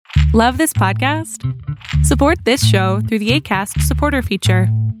Love this podcast? Support this show through the Acast supporter feature.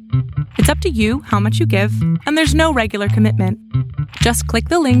 It's up to you how much you give, and there's no regular commitment. Just click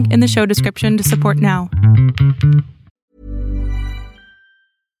the link in the show description to support now.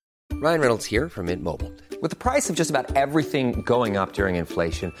 Ryan Reynolds here from Mint Mobile. With the price of just about everything going up during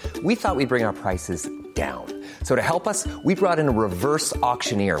inflation, we thought we'd bring our prices down. So to help us, we brought in a reverse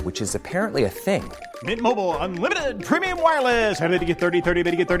auctioneer, which is apparently a thing. Mint Mobile Unlimited Premium Wireless. How to get 30, 30,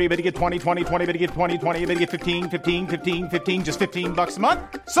 bit to get 30, bit to get 20, 20, 20, bit to get 20, 20, bit to get 15, 15, 15, 15, just $15 a month?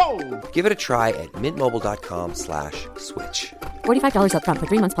 Sold! Give it a try at mintmobile.com/switch. $45 up front for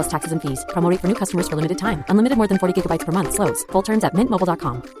 3 months plus taxes and fees. Promo rate for new customers for limited time. Unlimited more than 40 gigabytes per month. Slows full terms at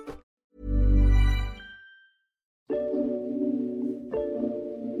mintmobile.com.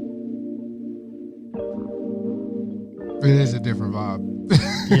 It is a different vibe.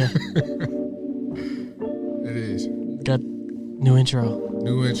 Yeah. It is. Got new intro.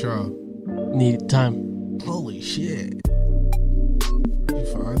 New intro. Need time. Holy shit. Where you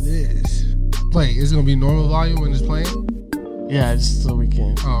find this? Play. It's going to be normal volume when it's playing? Yeah, just so we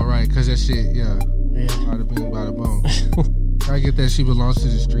can. Oh, right. Because that shit, yeah. Bada bing, bada boom. Can I get that She Belongs to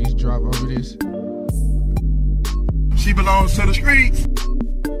the Streets drop over this? She belongs to the streets.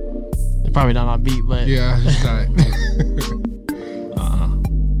 They're probably not on beat, but. Yeah, it's not.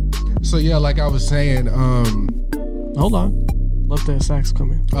 So, yeah, like I was saying, hold on. Let that sax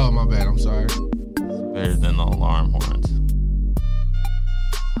come in. oh, my bad. I'm sorry. Better than the alarm horns.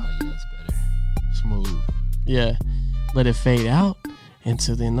 Oh, yeah, that's better. Smooth. Yeah. Let it fade out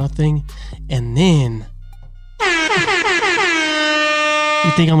into the nothing. And then.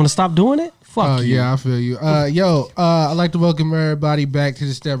 You think I'm going to stop doing it? Fuck you. Yeah, I feel you. I'd like to welcome everybody back to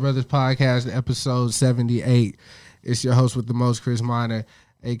the Step Brothers Podcast, episode 78. It's your host with the most, Chris Minor,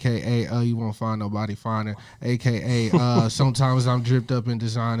 a.k.a. You Won't Find Nobody Finer, a.k.a. Sometimes I'm Dripped Up in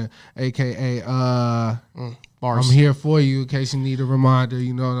Designer, a.k.a. Bars. I'm here for you in case you need a reminder,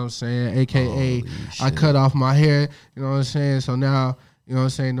 you know what I'm saying, a.k.a. I cut off my hair, you know what I'm saying, so now, you know what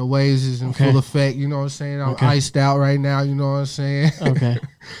I'm saying, the waves is in full effect, you know what I'm saying, I'm iced out right now, you know what I'm saying. Okay.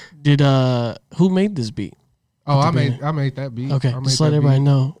 Did who made this beat? Oh, I made that beat. Okay, just let everybody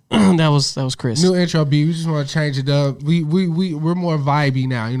know that was Chris. New intro beat. We just want to change it up. We're more vibey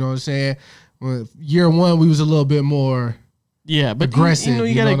now. You know what I'm saying? Well, year one we was a little bit more but aggressive.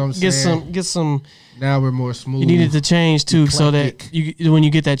 You gotta get some. Now we're more smooth. You needed to change too, eclectic. so that when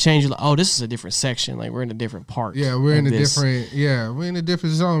you get that change, you're like, oh, this is a different section. Like we're in a different part. Yeah, we're in a different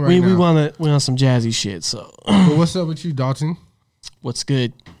zone right now. We want some jazzy shit. So, but what's up with you, Dalton? What's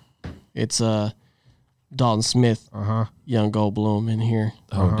good? It's Dalton Smith, Young Goldblum in here.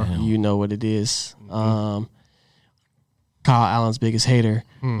 Damn. You know what it is. Kyle Allen's biggest hater.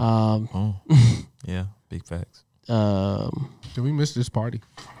 Yeah, big facts. Did we miss this party?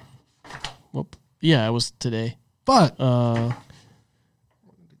 Yeah, it was today. Fuck. I'm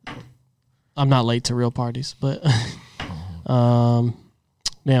not late to real parties, but damn,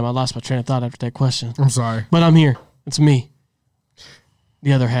 I lost my train of thought after that question. I'm sorry, but I'm here. It's me,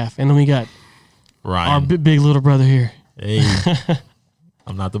 the other half, and then we got Ryan, our big little brother here. Hey,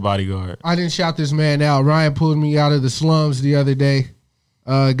 I'm not the bodyguard. I didn't shout this man out. Ryan pulled me out of the slums the other day.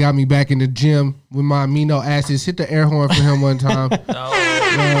 Got me back in the gym with my amino acids. Hit the air horn for him one time. You know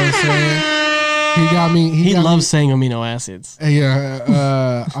what I'm saying? He got me. He loves saying amino acids.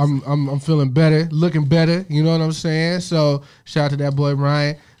 Yeah, I'm feeling better, looking better. You know what I'm saying? So shout out to that boy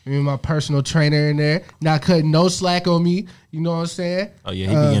Ryan. Me and my personal trainer in there, not cutting no slack on me. You know what I'm saying? Oh yeah,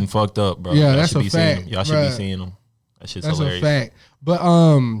 he be getting fucked up, bro. Yeah, Y'all that's should a be fact. Seeing him. Y'all should be seeing him. That shit's that's hilarious. a fact. But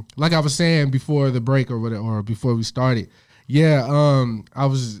like I was saying before the break or whatever, or before we started, I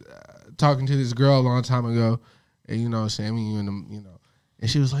was talking to this girl a long time ago, and you know what I'm saying, and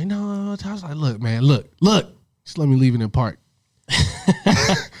she was like, no. I was like, look, man, look, just let me leave it in park.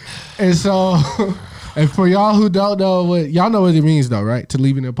 And so, and for y'all who don't know y'all know what it means though, right? To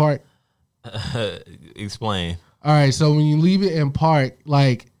leave it in park. Explain. All right, so when you leave it in park,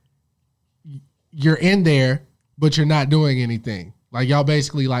 like you're in there, but you're not doing anything. Like y'all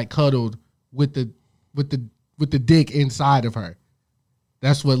basically like cuddled with the dick inside of her.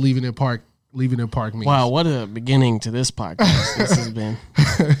 That's what leaving in park means. Wow, what a beginning to this podcast this has been.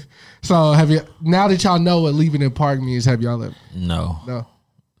 So now that y'all know what leaving in park means, have y'all ever? No. No.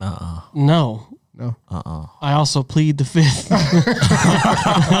 No. I also plead the fifth.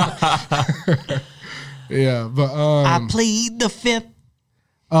 Yeah, but I plead the fifth.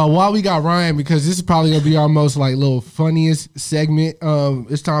 While we got Ryan, because this is probably gonna be our most like little funniest segment.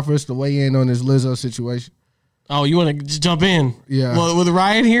 It's time for us to weigh in on this Lizzo situation. Oh, you want to jump in? Yeah. Well, with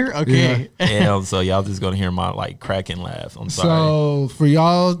Ryan here? Okay. Damn, so y'all just gonna hear my like cracking laugh. I'm sorry. So for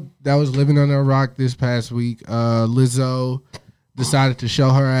y'all that was living under a rock this past week, Lizzo decided to show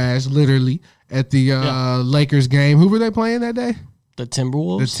her ass literally at the Lakers game. Who were they playing that day? The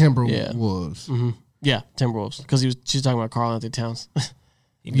Timberwolves? The Yeah. Timberwolves. Yeah, Timberwolves. Because she's talking about Karl Anthony Towns.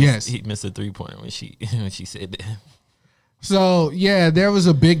 He missed a 3-pointer when she said that. So, yeah, there was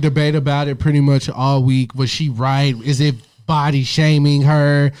a big debate about it pretty much all week. Was she right? Is it body shaming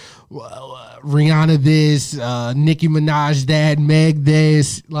her? Rihanna this, Nicki Minaj that, Meg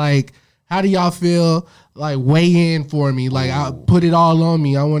this. Like, how do y'all feel? Like, weigh in for me. Like, I put it all on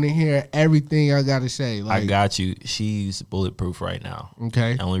me. I want to hear everything I got to say. Like, I got you. She's bulletproof right now.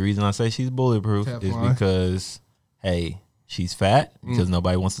 Okay. The only reason I say she's bulletproof is because, hey, she's fat because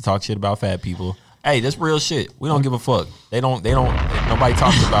nobody wants to talk shit about fat people. Hey, that's real shit. We don't give a fuck. Nobody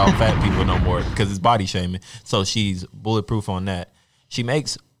talks about fat people no more because it's body shaming. So she's bulletproof on that. She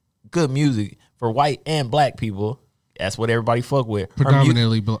makes good music for white and black people. That's what everybody fuck with.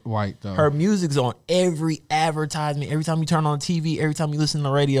 Predominantly white, though. Her music's on every advertisement. Every time you turn on TV, every time you listen to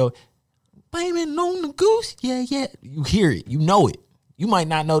the radio, blaming on the goose. Yeah. You hear it. You know it. You might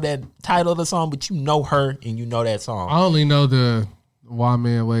not know that title of the song, but you know her and you know that song. I only know the Why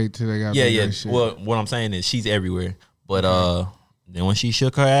Man Wait till they got Yeah. shit. Well, what I'm saying is she's everywhere. But then when she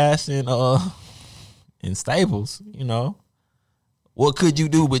shook her ass in Staples, you know, what could you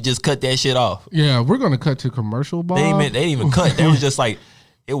do but just cut that shit off? Yeah, we're gonna cut to commercial ball. They didn't even cut. They was just like,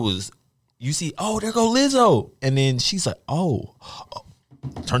 it was. You see, oh, there go Lizzo, and then she's like, oh,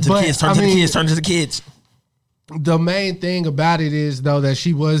 turn to the kids, turn to the kids. The main thing about it is though that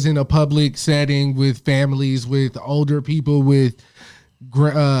she was in a public setting with families, with older people, with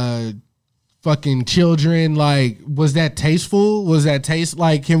fucking children. Like, was that tasteful? Was that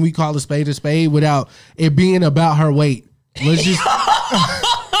like, can we call a spade without it being about her weight? Let's just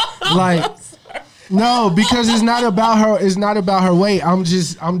like, no, because it's not about her. It's not about her weight. I'm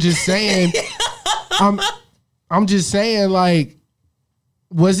just saying. I'm just saying, like,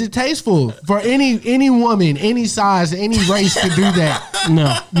 was it tasteful for any woman, any size, any race to do that?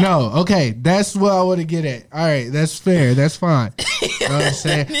 No. Okay, that's what I want to get at. All right, that's fair. That's fine. You know what I'm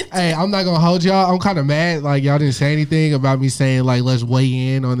saying? Hey, I'm not gonna hold y'all. I'm kind of mad, like y'all didn't say anything about me saying like let's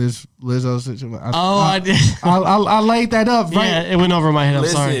weigh in on this Lizzo situation. I did. I laid that up. Right? Yeah, it went over my head. I'm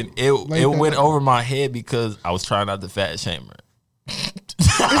sorry. Listen, it went over my head because I was trying not to fat shame her.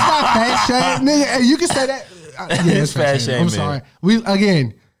 It's not fat shame, nigga. Hey, you can say that. Yeah, It's fat shame. I'm sorry. We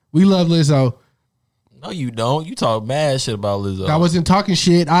love Lizzo. No, you don't. You talk mad shit about Lizzo. I wasn't talking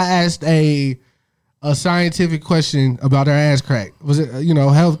shit. I asked a scientific question about her ass crack. Was it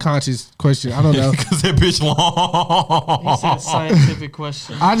health conscious question? I don't know. Because that bitch long. He said scientific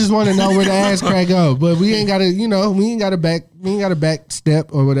question. I just want to know where the ass crack go. But we ain't got to back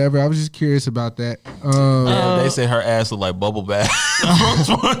step or whatever. I was just curious about that. They said her ass looked like bubble bath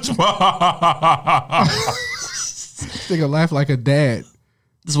from SpongeBob. Nigga laugh like a dad.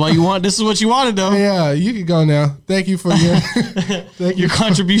 This is what you wanted, though. Yeah, you can go now. Thank you for your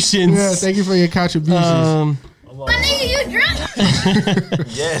contributions. Yeah, thank you for your contributions. My nigga, you drunk?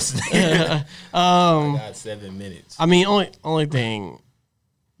 Yes. I got 7 minutes. I mean, only thing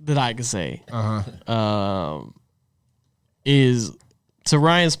that I can say is, to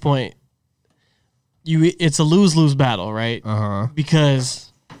Ryan's point, it's a lose-lose battle, right?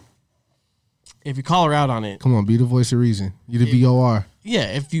 Because if you call her out on it, come on, be the voice of reason. You the BOR.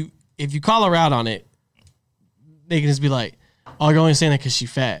 Yeah, if you call her out on it, they can just be like, "Oh, you're only saying that because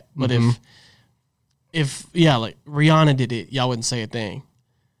she's fat." But if like Rihanna did it, y'all wouldn't say a thing.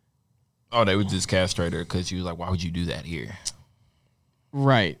 Oh, they would just castrate her because she was like, "Why would you do that here?"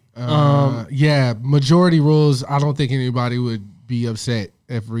 Right. Yeah, majority rules. I don't think anybody would be upset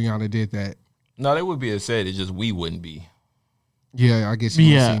if Rihanna did that. No, they would be upset. It's just we wouldn't be. Yeah, I guess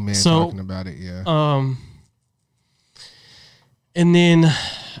you see man talking about it. Yeah. And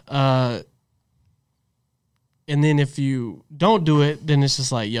then if you don't do it, then it's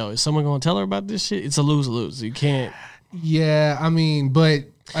just like, yo, is someone gonna tell her about this shit? It's a lose-lose. You can't. Yeah, I mean, but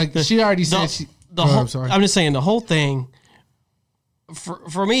she already said she. I'm sorry. I'm just saying the whole thing.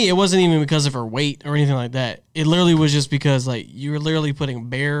 For me, it wasn't even because of her weight or anything like that. It literally was just because like you were literally putting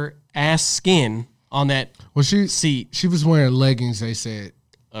bare ass skin on that seat. She was wearing leggings. They said.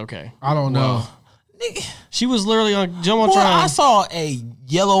 Okay. I don't know. She was literally on Jumbotron. I saw a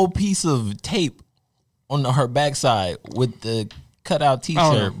yellow piece of tape on her backside with the cutout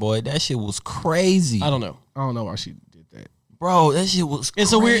T-shirt. Boy, that shit was crazy. I don't know why she did that, bro. That shit was.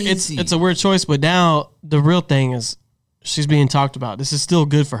 It's crazy. it's a weird choice. But now the real thing is, she's being talked about. This is still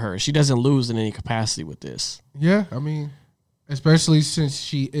good for her. She doesn't lose in any capacity with this. Yeah, I mean, especially since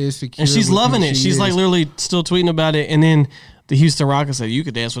she is secure. And she's loving it. She's like literally still tweeting about it. And then the Houston Rockets said, you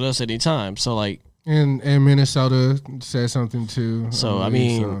could dance with us anytime. So like. And Minnesota said something too. So, I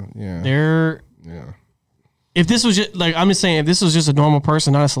mean, they're. Yeah. If this was just like, I'm just saying, if this was just a normal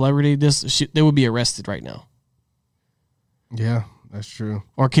person, not a celebrity, they would be arrested right now. Yeah, that's true.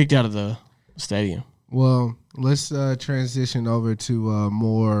 Or kicked out of the stadium. Well, let's transition over to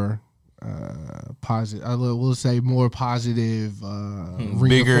more positive. We'll say more positive,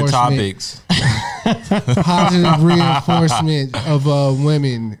 bigger topics. Positive reinforcement of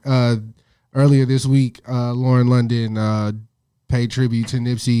women. Earlier this week, Lauren London paid tribute to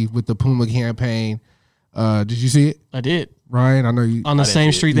Nipsey with the Puma campaign. Did you see it? I did. Ryan, I know you. On the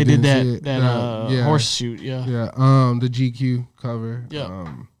same street they did that horse shoot, yeah. Yeah, the GQ cover.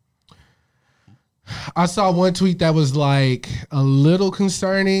 Yeah. I saw one tweet that was like a little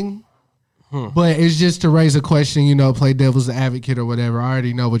concerning, but it's just to raise a question, play devil's advocate or whatever. I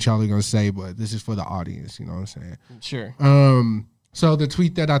already know what y'all are going to say, but this is for the audience, you know what I'm saying? Sure. So the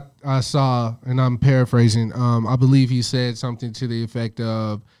tweet that I saw, and I'm paraphrasing, I believe he said something to the effect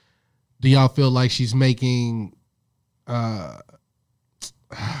of, do y'all feel like she's making, like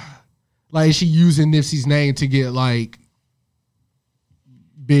is she using Nipsey's name to get like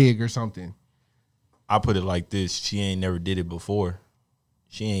big or something? I put it like this. She ain't never did it before.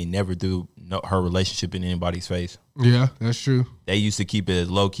 She ain't never threw her relationship in anybody's face. Yeah, that's true. They used to keep it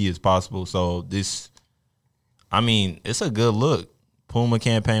as low-key as possible. So it's a good look. Puma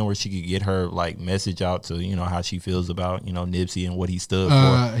campaign where she could get her like message out to how she feels about Nipsey and what he stood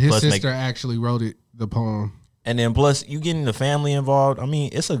for. His sister actually wrote the poem, and then plus you getting the family involved. I mean,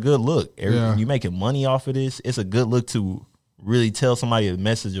 it's a good look. You making money off of this. It's a good look to really tell somebody a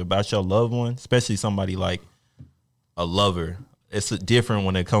message about your loved one, especially somebody like a lover. It's different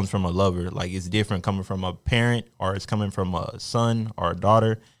when it comes from a lover. Like it's different coming from a parent or it's coming from a son or a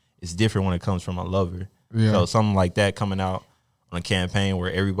daughter. It's different when it comes from a lover. Yeah. So something like that coming out on a campaign where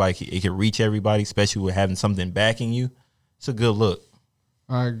it can reach everybody, especially with having something backing you. It's a good look.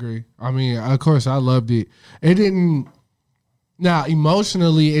 I agree. I mean, of course, I loved it. It didn't. Now,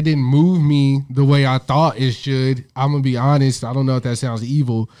 emotionally, it didn't move me the way I thought it should. I'm gonna be honest. I don't know if that sounds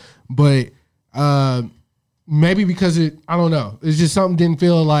evil, but maybe because I don't know. It's just something didn't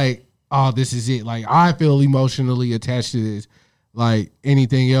feel like, oh, this is it. Like I feel emotionally attached to this. Like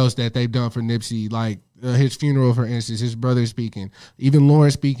anything else that they've done for Nipsey, like his funeral, for instance, his brother speaking, even Lauren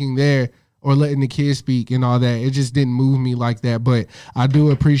speaking there, or letting the kids speak and all that. It just didn't move me like that. But I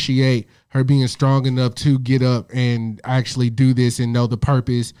do appreciate her being strong enough to get up and actually do this and know the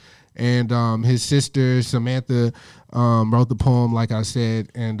purpose. And his sister, Samantha, wrote the poem, like I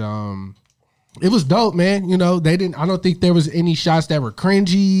said. And it was dope, man. I don't think there was any shots that were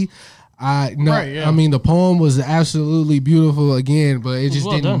cringy. I mean, the poem was absolutely beautiful again, but it just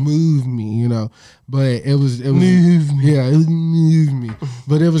didn't move me, But it was move me. Yeah, it moved me.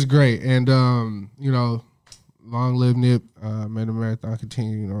 But it was great, and long live Nip. May the marathon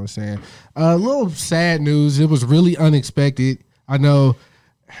continue. You know what I'm saying? A little sad news. It was really unexpected. I know.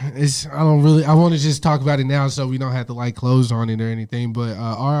 I want to just talk about it now, so we don't have to like close on it or anything. But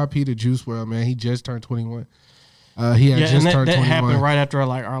R.I.P. to Juice WRLD, man. He just turned 21. He had just turned 21. That happened right after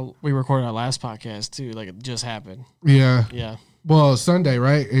we recorded our last podcast too. Like it just happened. Yeah. Yeah. Well, Sunday,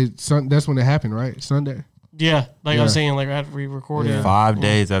 right? That's when it happened, right? Sunday. Yeah. I was saying, like after we recorded. Yeah. 5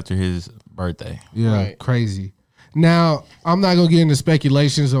 days after his birthday. Yeah. Right. Crazy. Now, I'm not going to get into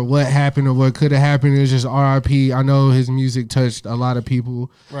speculations of what happened or what could have happened. It's just RIP. I know his music touched a lot of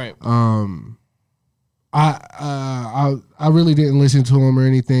people. Right. I really didn't listen to him or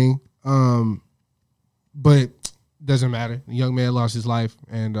anything. But doesn't matter. The young man lost his life,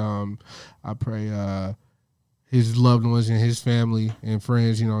 and I pray his loved ones and his family and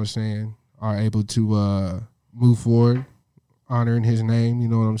friends, you know what I'm saying, are able to move forward, honoring his name, you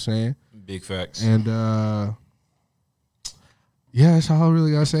know what I'm saying? Big facts. And yeah, that's all I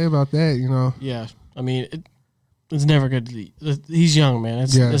really gotta say about that, Yeah, I mean, it's never good to. He's young, man.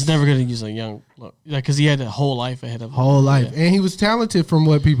 It's never good to use a young look, because he had a whole life ahead of him. Whole life, yeah. And he was talented from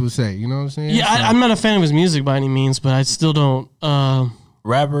what people say. You know what I'm saying? Yeah, I'm not a fan of his music by any means, but I still don't.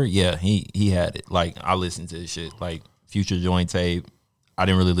 Rapper, yeah, he had it. Like I listened to his shit, like Future joint tape. I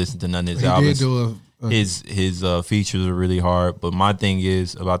didn't really listen to none of his albums. Did do his features are really hard, but my thing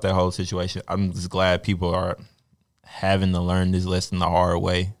is about that whole situation. I'm just glad people are having to learn this lesson the hard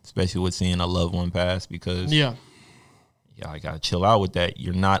way, especially with seeing a loved one pass, because I gotta chill out with that.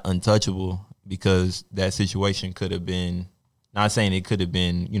 You're not untouchable, because that situation could have been, not saying it could have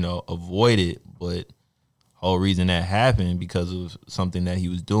been, avoided, but whole reason that happened because of something that he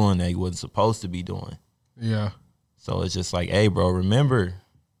was doing that he wasn't supposed to be doing. Yeah. So it's just like, hey, bro, remember,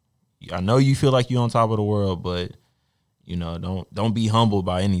 I know you feel like you're on top of the world, but you know, don't be humbled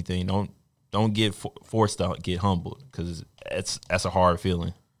by anything. Don't get forced to get humbled because that's a hard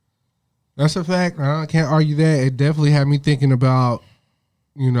feeling. That's a fact. I can't argue that. It definitely had me thinking about,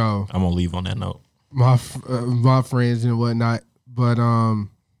 I'm gonna leave on that note. My friends and whatnot, but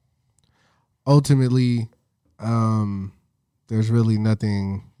ultimately, there's really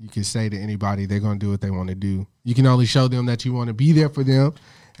nothing you can say to anybody. They're gonna do what they want to do. You can only show them that you want to be there for them,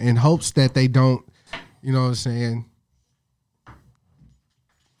 in hopes that they don't, you know what I'm saying,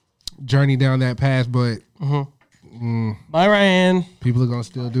 journey down that path. But Bye, Ryan. People are gonna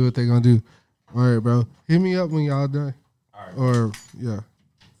still do what they're gonna do. All right, bro. Hit me up when y'all done. All right. Or yeah.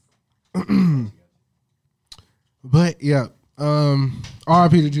 But yeah,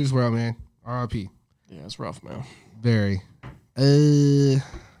 R.I.P. to Juice WRLD, man. R.I.P. Yeah, it's rough, man. Very. Where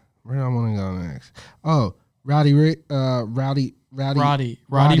do I want to go next? Oh, Roddy Rich. Roddy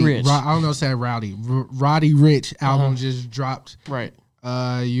Rich. I don't know. Say Rowdy. Roddy Rich album just dropped. Right.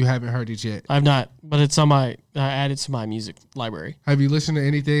 You haven't heard it yet. I've not, but it's on I added to my music library. Have you listened to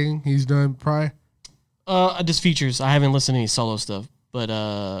anything he's done prior? Just features. I haven't listened to any solo stuff, but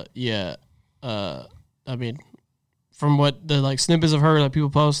yeah. I mean, from what the snippets I've heard that people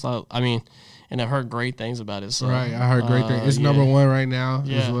post, and I've heard great things about it. So right, I heard great things. It's number one right now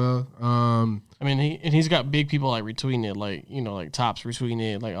as well. I mean, he's got big people retweeting it, like Tops retweeting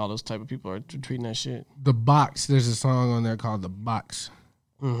it, all those type of people are retweeting that shit. The Box, there's a song on there called The Box.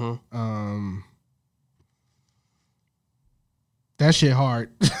 Mm-hmm. That shit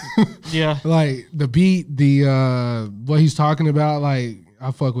hard. Yeah. Like the beat, the what he's talking about, I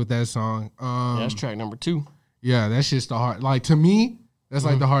fuck with that song. That's track number 2. Yeah, that's just the hard. To me, that's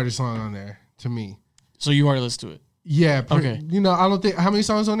the hardest song on there. To me. So you already listened to it? Yeah. Okay. I don't think how many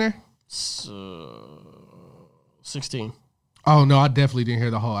songs on there? 16. Oh no, I definitely didn't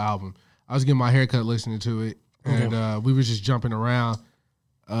hear the whole album. I was getting my haircut listening to it, and we were just jumping around.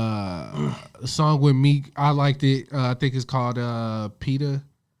 A song with Meek, I liked it. I think it's called PETA.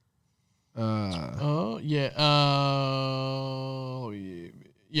 Oh yeah.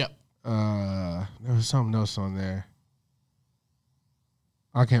 Yeah. There was something else on there.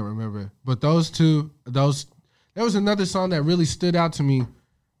 I can't remember, but those two. There was another song that really stood out to me.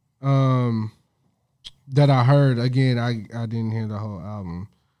 That I heard. Again, I didn't hear the whole album.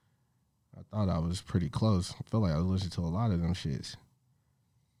 I thought I was pretty close. I feel like I was listening to a lot of them shits.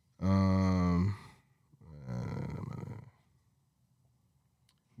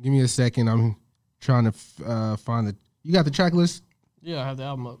 Give me a second. I'm trying to find the. You got the track list? Yeah, I have the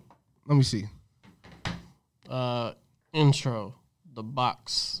album up. Let me see. Intro, The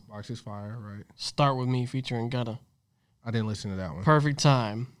Box. Box is fire, right? Start With Me featuring Gunna. I didn't listen to that one. Perfect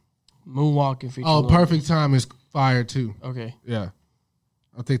Time. Moonwalking featuring. Oh, Perfect Time is fire too. Okay. Yeah.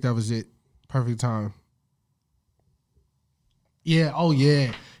 I think that was it. Perfect Time. Yeah. Oh,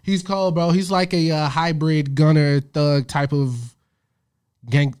 yeah. He's cold, bro. He's like a hybrid Gunna thug type of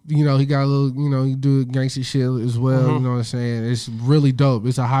gang. He got a little, he do gangster shit as well. You know what I'm saying? It's really dope.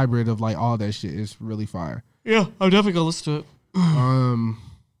 It's a hybrid of all that shit. It's really fire. Yeah, I'm definitely gonna listen to it.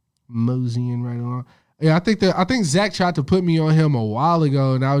 Moseying right along. Yeah, I think Zach tried to put me on him a while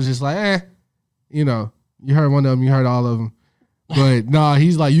ago, and I was just like, you heard one of them, you heard all of them, but nah,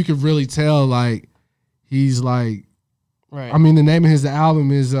 he's you can really tell, he's right. I mean, the name of his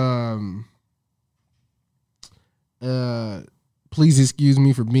album is Please Excuse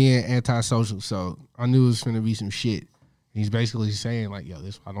Me for Being Antisocial. So I knew it was gonna be some shit. He's basically saying yo,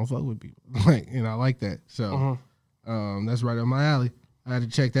 this I don't fuck with people, and I like that. So that's right up my alley. I had to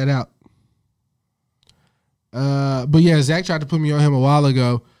check that out. But yeah, Zach tried to put me on him a while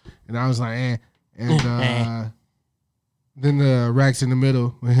ago, and I was like, and then the Racks in the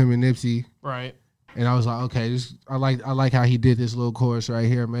Middle with him and Nipsey, right? And I was like, okay, I like how he did this little chorus right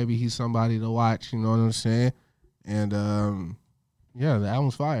here. Maybe he's somebody to watch. You know what I'm saying? And yeah, the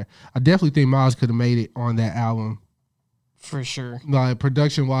album's fire. I definitely think Miles could have made it on that album. For sure.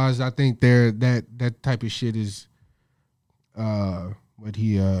 Production wise, I think that type of shit is what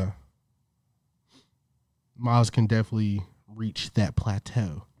he Miles can definitely reach that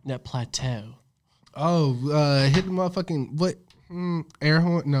plateau. That plateau. Oh, hit the motherfucking what? Air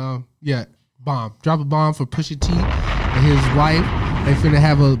horn? No, yeah, bomb. Drop a bomb for Pusha T and his wife. They finna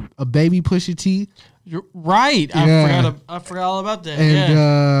have a baby, Pusha T. You're right. Yeah. I forgot all about that.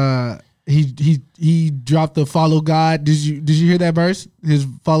 And he dropped the Follow God. Did you hear that verse? His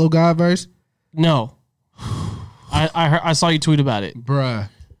Follow God verse? No. I saw you tweet about it, bruh.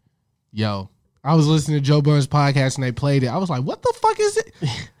 Yo, I was listening to Joe Budden's podcast and they played it. I was like, what the fuck is it?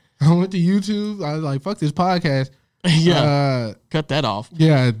 I went to YouTube. I was like, fuck this podcast. Yeah. Cut that off.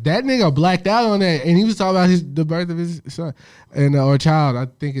 Yeah, that nigga blacked out on that. And he was talking about the birth of his son and or child. I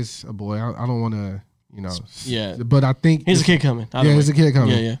think it's a boy. I don't want to, Yeah. But I think. He's a kid coming. He's a kid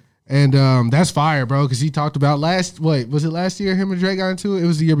coming. Yeah. And that's fire, bro, because he talked about was it last year him and Drake got into it? It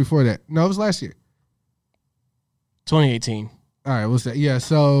was the year before that. No, it was last year. 2018. All right, what's that? Yeah,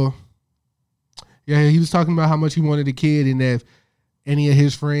 so, he was talking about how much he wanted a kid and if any of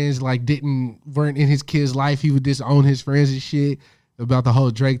his friends, weren't in his kid's life, he would disown his friends and shit about the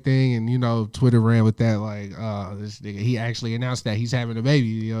whole Drake thing. And, Twitter ran with that, this nigga, he actually announced that he's having a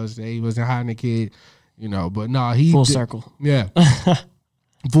baby. He wasn't hiding a kid, but no, he. Full circle. Yeah.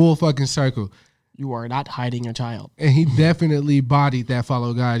 Full fucking circle. You are not hiding a child. And he definitely bodied that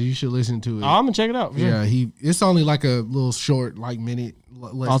Follow God. You should listen to it. Oh, I'm gonna check it out. Yeah, it's only like a little short, minute.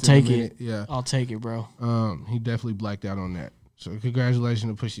 I'll take it. Yeah, I'll take it, bro. He definitely blacked out on that. So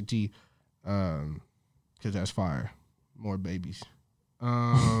congratulations to Pusha T, because that's fire. More babies.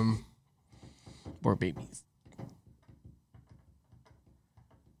 More babies.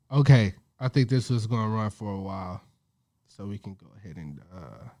 Okay, I think this was gonna run for a while. So we can go ahead and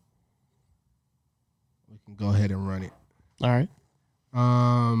run it. All right.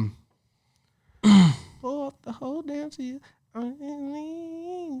 Pull up the whole damn to you.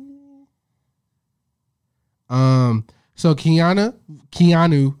 So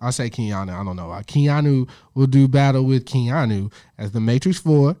Keanu, I say Keanu, I don't know why. Keanu will do battle with Keanu as The Matrix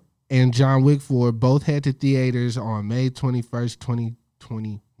 4 and John Wick 4 both head to theaters on May 21st,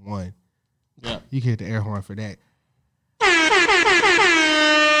 2021. Yeah. You can hit the air horn for that.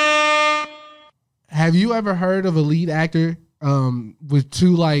 Have you ever heard of a lead actor with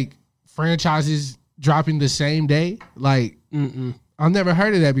two franchises dropping the same day? I've never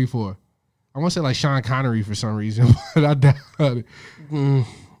heard of that before. I want to say Sean Connery for some reason, but I doubt it.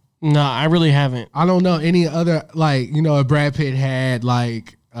 No, I really haven't. I don't know any other if Brad Pitt had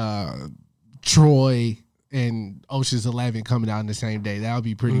Troy and Ocean's 11 coming out in the same day. That would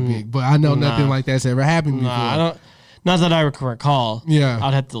be pretty big. But I know nothing like that's ever happened before. I don't. Not that I can recall. Yeah.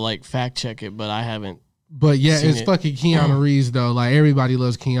 I'd have to fact check it, but I haven't. But yeah, it's fucking Keanu Reeves though. Everybody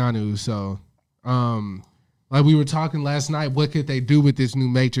loves Keanu. So, we were talking last night, what could they do with this new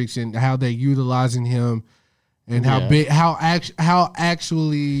Matrix and how they utilizing him and how big, how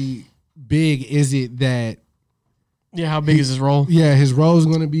actually big is it that. Yeah, how big is his role? Yeah, his role's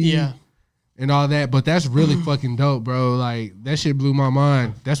going to be. Yeah. And all that. But that's really fucking dope, bro. That shit blew my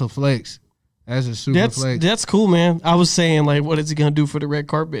mind. That's a flex. That's a super flex. That's cool, man. I was saying, what is he going to do for the red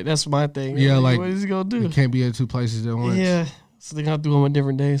carpet? That's my thing. Yeah, what is he going to do? You can't be at two places at once. Yeah. So they're going to do them on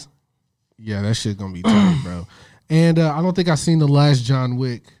different days. Yeah, that shit going to be tight, bro. And I don't think I've seen the last John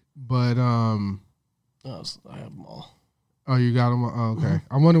Wick, but... I have them all. Oh, you got them? Oh, okay.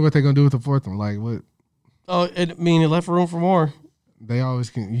 I wonder what they're going to do with the fourth one. What? Oh, it left room for more. They always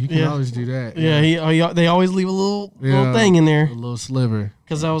can. You can always do that. Yeah, they always leave a little thing in there, a little sliver.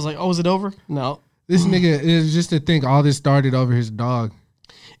 Because I was like, "Oh, is it over?" No. This nigga is just to think all this started over his dog.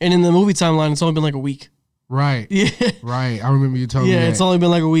 And in the movie timeline, it's only been a week. Right. Yeah. Right. I remember you telling me that. Yeah, it's only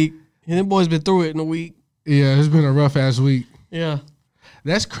been a week. And them boys been through it in a week. Yeah, it's been a rough ass week. Yeah.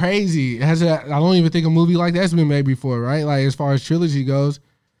 That's crazy. I don't even think a movie like that's been made before, right? As far as trilogy goes,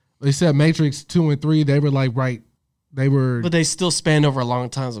 they said Matrix 2 and 3. They were right. They were, but they still spanned over a long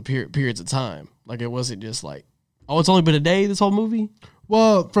time, periods of time. It wasn't just it's only been a day. This whole movie.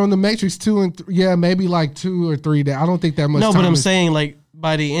 Well, from the Matrix 2 and 3, maybe 2 or 3 days. I don't think that much. No, but I'm saying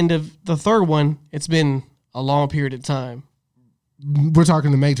by the end of the third one, it's been a long period of time. We're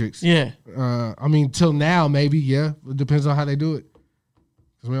talking the Matrix. Yeah. Till now, maybe. Yeah, it depends on how they do it,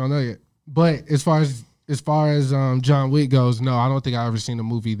 because we don't know yet. But as far as John Wick goes, no, I don't think I've ever seen a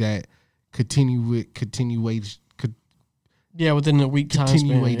movie that continued. Yeah, within a week time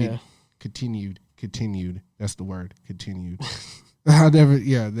span. Yeah. Continued. That's the word. Continued. Fuck with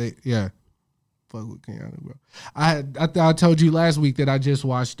Keanu, bro. I told you last week that I just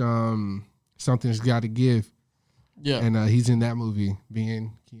watched Something's Got to Give. Yeah. And he's in that movie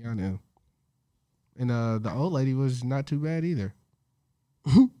being Keanu. And the old lady was not too bad either.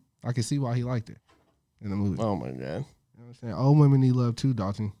 I can see why he liked it in the movie. Oh my God. You know what I'm saying? Old women need love too,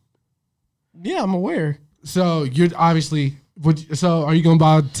 Dalton. Yeah, I'm aware. So you're obviously are you gonna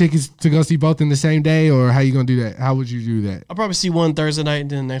buy tickets to go see both in the same day, or how you gonna do that? How would you do that? I'll probably see one Thursday night and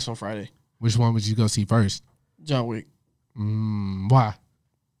then the next one Friday. Which one would you go see first? John Wick. Why?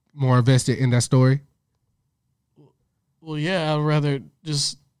 More invested in that story? Well, yeah, I'd rather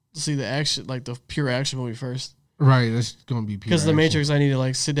just see the action, the pure action movie first. Right, that's gonna be because the Matrix. I need to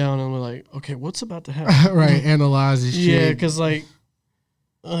like sit down and be like, okay, what's about to happen? Right, analyze this shit. Yeah, because like,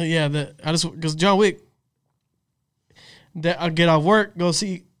 because John Wick. That I get off work, go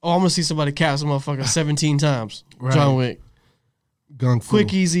see. Oh, I'm gonna see somebody cast a motherfucker 17 times. Right. John Wick, gung fu.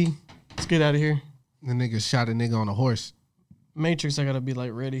 Quick, easy. Let's get out of here. The nigga shot a nigga on a horse. Matrix, I gotta be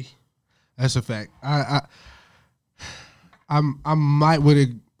like ready. That's a fact. I might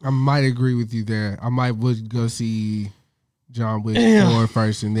agree with you there. I would go see John Wick 4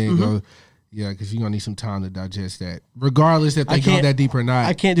 first and then go, because you're gonna need some time to digest that. Regardless if they go that deep or not.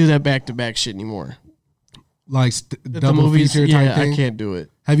 I can't do that back to back shit anymore. Like double feature type thing. I can't do it.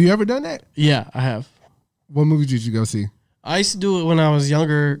 Have you ever done that? Yeah, I have. What movie did you go see? I used to do it when I was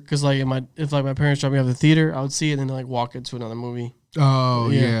younger because like if my parents dropped me off at the theater, I would see it and then like walk into another movie. Oh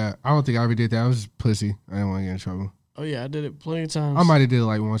yeah. I don't think I ever did that. I was just pussy. I didn't want to get in trouble. Oh yeah, I did it plenty of times. I might have did it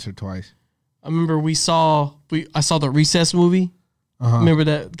like once or twice. I remember I saw the Recess movie. Remember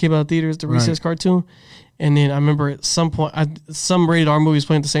that came out of theaters, the Recess cartoon, and then I remember at some point some rated R movies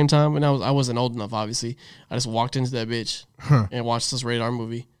playing at the same time, and I wasn't old enough. Obviously, I just walked into that bitch and watched this rated R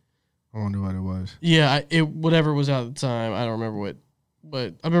movie. I wonder what it was. Yeah, whatever was out at the time. I don't remember what,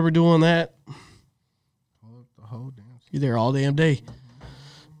 but I remember doing that. The whole damn. You there all damn day.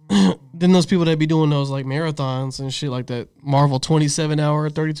 Then those people that be doing those like marathons and shit like that Marvel 27-hour,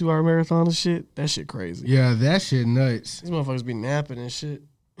 32-hour marathon and shit. That shit crazy. Yeah, that shit nuts. These motherfuckers be napping and shit.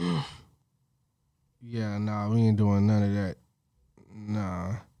 Yeah, nah, we ain't doing none of that.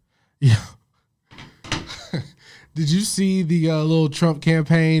 Nah. Yeah. Did you see the little Trump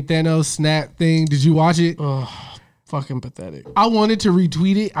campaign Thanos snap thing? Did you watch it? Oh, fucking pathetic. I wanted to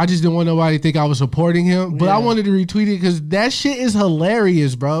retweet it. I just didn't want nobody to think I was supporting him. But I wanted to retweet it because that shit is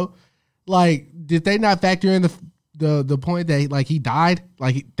hilarious, bro. Like, did they not factor in the point that like he died?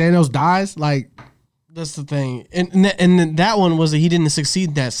 Like Thanos dies? Like, that's the thing. And that one was that he didn't succeed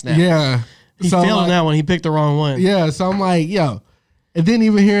in that snap. Yeah. He failed on that one. He picked the wrong one. Yeah. So I'm like, yo. And then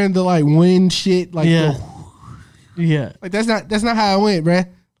even hearing the like wind shit, like yeah. Like that's not how it went, bruh.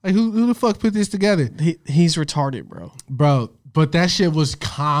 Like who the fuck put this together? He's retarded, bro. Bro, but that shit was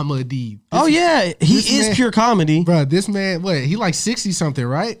comedy. He is pure comedy. Bro, this man, he like 60 something,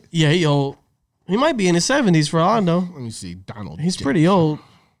 right? Yeah, he old. He might be in his 70s for all I know. Let me see. He's pretty old.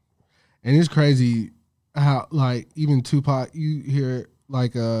 And it's crazy how like even Tupac, you hear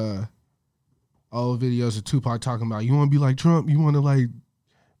like old videos of Tupac talking about you want to be like Trump, you want to like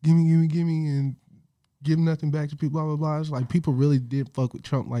give me and give nothing back to people, blah blah blah. It's like people really did fuck with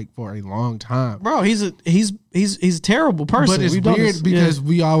Trump like for a long time, bro. He's a terrible person. But it's weird because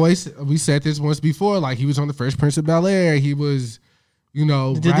we said this once before. Like he was on the Fresh Prince of Bel-Air. He was,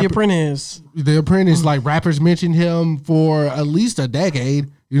 The Apprentice. The Apprentice. Like rappers mentioned him for at least a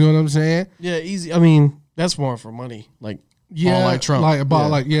decade. You know what I'm saying? Yeah, easy. I mean, that's more for money. Like. Ball like Trump,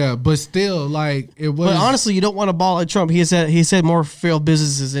 but still, like it was. But honestly, you don't want to ball like Trump. He said more failed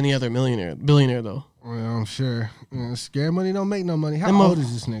businesses than any other billionaire though. Well, I'm sure. Scare money don't make no money. How old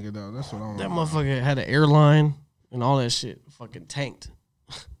is this nigga though? That's what I want. That motherfucker had an airline and all that shit. Fucking tanked.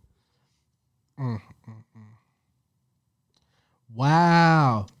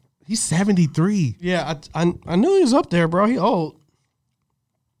 Wow, he's 73. Yeah, I knew he was up there, bro. He old,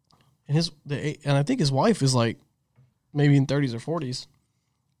 and I think his wife is like. Maybe in 30s or 40s.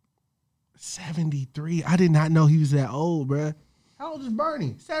 73. I did not know he was that old, bruh. How old is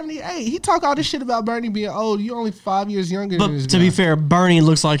Bernie? 78. He talk all this shit about Bernie being old. You only 5 years younger than this guy. To be fair, Bernie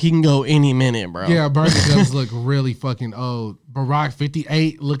looks like he can go any minute, bro. Yeah, Bernie does look really fucking old. Barack,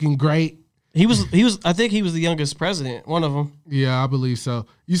 58, looking great. He was. I think he was the youngest president. One of them. Yeah, I believe so.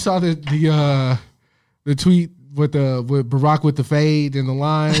 You saw the tweet with Barack with the fade and the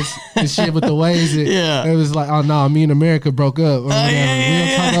lines and shit with the waves. It was like, oh no, me and America broke up.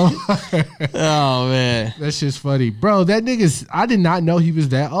 Oh man, that shit's funny, bro. That nigga's. I did not know he was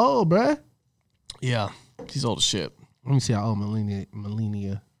that old, bro. Yeah, he's old as shit. Let me see how old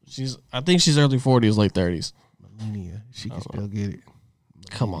Melania. I think she's early 40s, late 30s. Melania, she can still get it.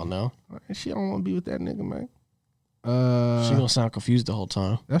 Come on now, she don't want to be with that nigga, man. She gonna sound confused the whole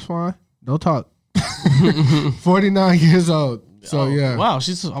time. That's fine. Don't talk. 49 years old. So yeah. Wow,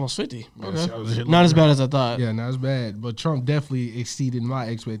 she's almost 50. Okay. Not as bad as I thought. Yeah, not as bad. But Trump definitely exceeded my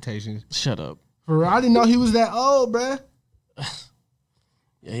expectations. Shut up. I didn't know he was that old, bruh.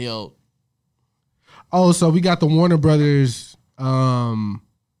 Yeah, he old. Oh, so we got the Warner Brothers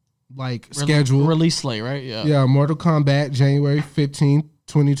schedule. Release slate, right? Yeah. Yeah, Mortal Kombat, January 15th,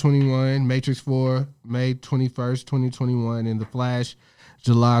 2021. Matrix 4, May 21st, 2021. And The Flash,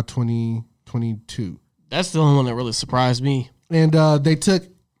 July 2022. That's the only one that really surprised me. And they took,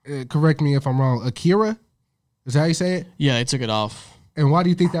 correct me if I'm wrong, Akira Is that how you say it? Yeah, they took it off. And why do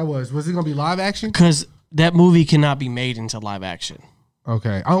you think that was? Was it going to be live action? Because that movie cannot be made into live action.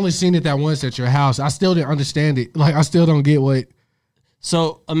 Okay. I only seen it that once at your house. I still didn't understand it. Like, I still don't get what.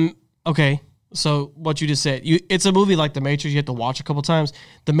 So, okay. So, what you just said, it's a movie like The Matrix you have to watch a couple times.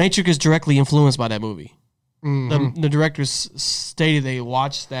 The Matrix is directly influenced by that movie. Mm-hmm. The directors stated they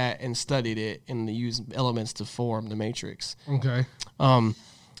watched that and studied it and they used elements to form The Matrix. Okay.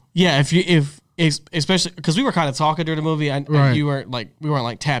 Yeah, if especially because we were kind of talking during the movie, right. we weren't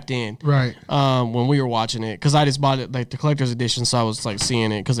like tapped in, right? When we were watching it, because I just bought it like the collector's edition, so I was like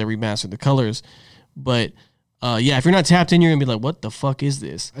seeing it because they remastered the colors. But yeah, if you're not tapped in, you're gonna be like, "What the fuck is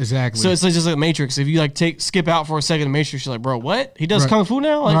this?" Exactly. So it's like just like Matrix. If you like skip out for a second, the Matrix, you're like, "Bro, what? He does kung fu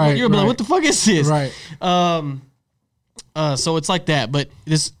now?" Like, right, you're gonna be like, "What the fuck is this?" Right. So it's like that, but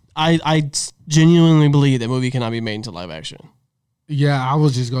this I genuinely believe that movie cannot be made into live action. Yeah, I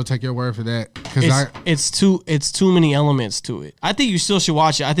was just gonna take your word for that because it's too many elements to it. I think you still should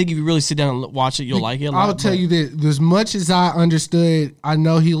watch it. I think if you really sit down and watch it, you'll like it a lot. I'll tell you that as much as I understood, I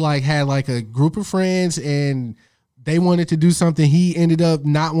know he like had like a group of friends and they wanted to do something he ended up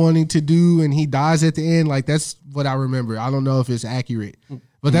not wanting to do, and he dies at the end. Like that's what I remember. I don't know if it's accurate.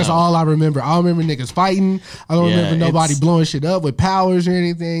 But that's all I remember. I don't remember niggas fighting. I don't remember nobody blowing shit up with powers or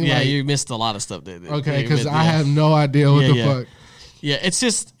anything. Yeah, like, you missed a lot of stuff there. Okay, because I have no idea what the fuck. Yeah, it's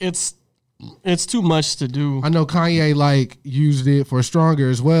just it's too much to do. I know Kanye like used it for Stronger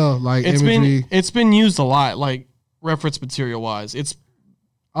as well. Like imagery. It's been used a lot, like reference material wise.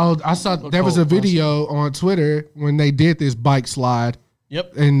 I saw there was a video on Twitter when they did this bike slide.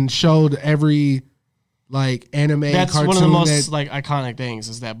 Yep. And showed every like anime. That's cartoon one of the most like iconic things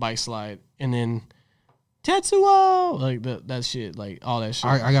is that bike slide, and then Tetsuo, like that shit, like all that shit.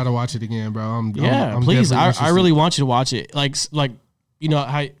 I gotta watch it again, bro. I'm please. I really want you to watch it. Like you know,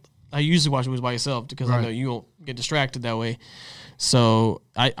 I usually watch movies by yourself because I know you won't get distracted that way. So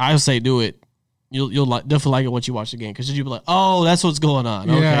I say do it. You'll definitely like it once you watch the game because you'll be like, oh, that's what's going on.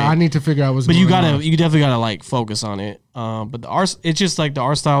 Yeah, okay. I need to figure out what's but going on. You definitely gotta like focus on it. But the art, it's just like the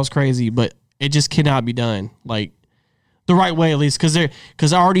art style is crazy, but it just cannot be done like the right way at least because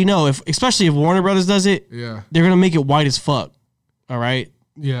I already know especially if Warner Brothers does it, they're gonna make it white as fuck. All right.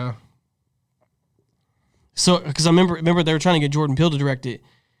 Yeah. So, because I remember they were trying to get Jordan Peele to direct it.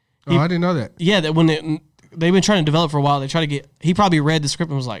 I didn't know that. Yeah, that when they've been trying to develop for a while, they try to get. He probably read the script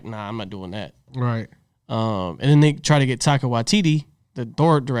and was like, "Nah, I'm not doing that." Right. And then they try to get Taika Waititi, the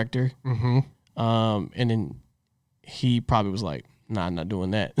Thor director. Mm-hmm. And then he probably was like, "Nah, I'm not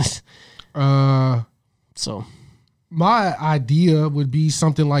doing that." So, my idea would be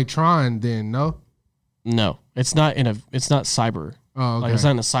something like Tron. Then no, it's not It's not cyber. Oh, okay. Like it's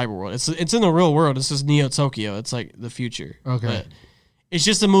not in the cyber world. It's in the real world. It's just Neo Tokyo. It's like the future. Okay. But it's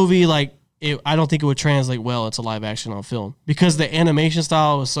just a movie. Like I don't think it would translate well into live action on film because the animation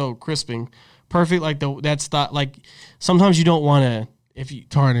style was so crisping, perfect. Like that's not like sometimes you don't want to if you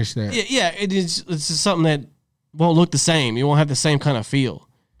tarnish that. Yeah. It's just something that won't look the same. You won't have the same kind of feel.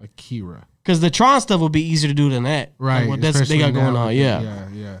 Akira. Because the Tron stuff would be easier to do than that. Right. Like what they got going on.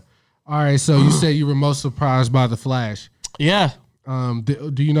 Yeah. All right. So you said you were most surprised by The Flash. Yeah.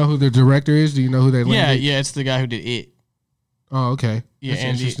 Do you know who the director is? Do you know who they landed? Yeah, it's the guy who did It. Oh, okay. Yeah, that's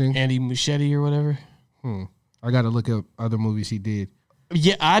interesting. Andy Muschietti or whatever. I got to look up other movies he did.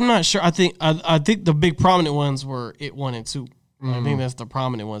 Yeah, I'm not sure. I think the big prominent ones were It 1 and 2. I think that's the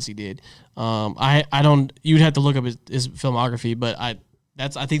prominent ones he did. I don't. You'd have to look up his filmography, but I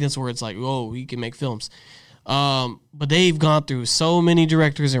think that's where it's like, oh, he can make films. But they've gone through so many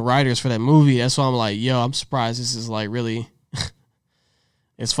directors and writers for that movie. That's why I'm like, yo, I'm surprised this is like really.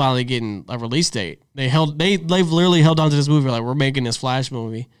 It's finally getting a release date. They've literally held on to this movie like we're making this Flash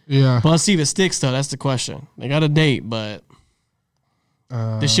movie. Yeah. But let's see if it sticks though. That's the question. They got a date, but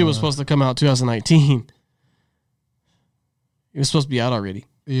this shit was supposed to come out 2019. It was supposed to be out already.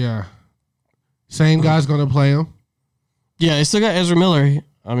 Yeah. Same guy's gonna play him. Yeah, they still got Ezra Miller.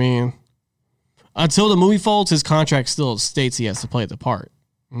 I mean, until the movie folds, his contract still states he has to play the part.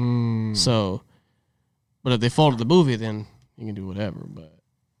 So, but if they folded the movie, then he can do whatever. But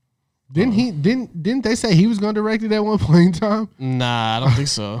didn't they say he was going to direct it at one point in time? Nah, I don't think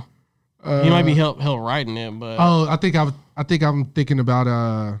so. He might be help writing it, but I think I'm thinking about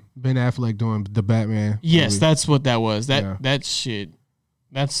Ben Affleck doing the Batman. Yes, movie. That's what that was. That shit.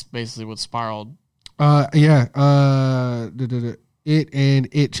 That's basically what spiraled. It and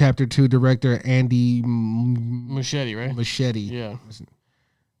It Chapter 2 director Andy Muschietti, right? Muschietti. Yeah.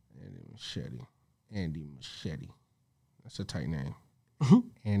 Andy Muschietti. That's a tight name.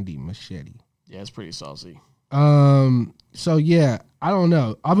 Andy Muschietti. Yeah, it's pretty saucy. So yeah, I don't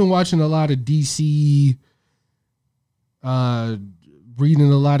know. I've been watching a lot of DC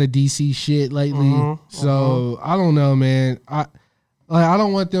Reading a lot of DC shit lately. So I don't know, man. I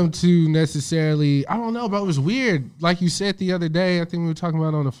don't want them to necessarily. I don't know, bro. It was weird. Like you said the other day, I think we were talking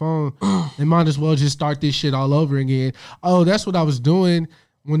about on the phone. They might as well just start this shit all over again. Oh, that's what I was doing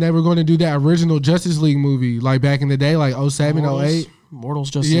when they were going to do that original Justice League movie, like back in the day, like 07, 08. Mortals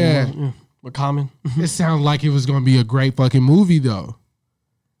Justice League. With Common. It sounded like it was going to be a great fucking movie, though.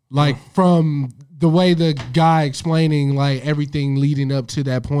 Like from the way the guy explaining like everything leading up to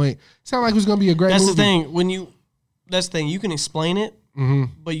that point, sounded like it was going to be a great movie. That's the thing. That's the thing. You can explain it,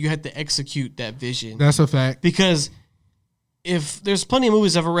 but you have to execute that vision. That's a fact. Because if there's plenty of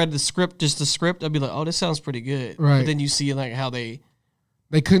movies I've ever read the script, I'd be like, oh, this sounds pretty good. Right. But then you see like how they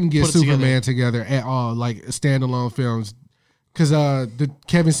couldn't get Superman together at all, like standalone films. Because the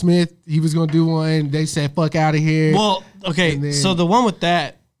Kevin Smith, he was going to do one. They said, fuck out of here. Well, okay. So the one with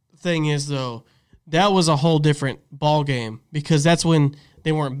that thing is, though, that was a whole different ball game because that's when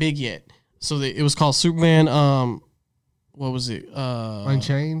they weren't big yet. So it was called Superman. What was it?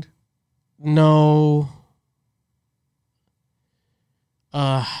 Unchained? No.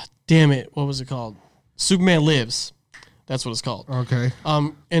 Damn it. What was it called? Superman Lives. That's what it's called. Okay.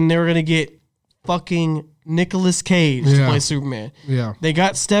 And they were going to get fucking Nicolas Cage to play Superman. Yeah. They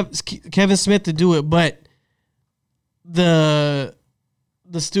got Kevin Smith to do it, but the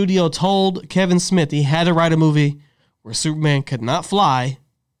studio told Kevin Smith he had to write a movie where Superman could not fly.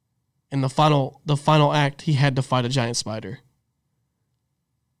 In the final act, he had to fight a giant spider.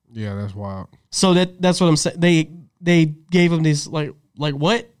 Yeah, that's wild. So that's what I'm saying. They gave him these like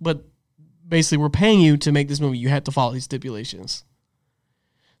what? But basically, we're paying you to make this movie. You had to follow these stipulations.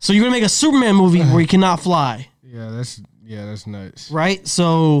 So you're gonna make a Superman movie where he cannot fly. Yeah, that's nuts. Right?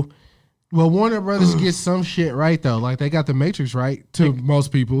 So well, Warner Brothers gets some shit right though. Like they got the Matrix right to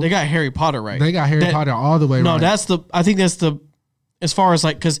most people. They got Harry Potter right. They got Harry Potter all the way right. No, I think that's the as far as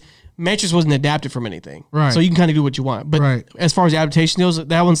like because Matrix wasn't adapted from anything. Right. So you can kind of do what you want. But as far as the adaptation goes,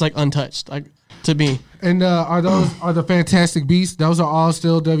 that one's like untouched. Like to me. And are the Fantastic Beasts? Those are all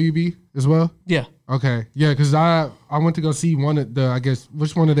still WB as well? Yeah. Okay. Yeah, because I went to go see one of the, I guess,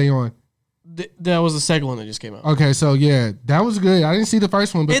 which one are they on? That was the second one that just came out. Okay, so yeah, that was good. I didn't see the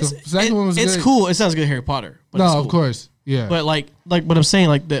first one, but the second one was good. It's cool. It sounds good, Harry Potter. But no, it's cool. Of course. Yeah. But like what I'm saying,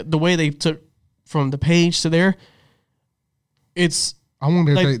 like the way they took from the page to there, it's I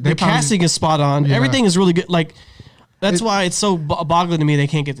wonder like if they the casting is spot on. Yeah. Everything is really good. Like that's why it's so boggling to me they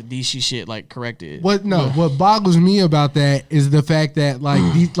can't get the DC shit like corrected. What boggles me about that is the fact that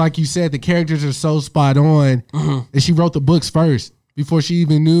like like you said, the characters are so spot on, and she wrote the books first before she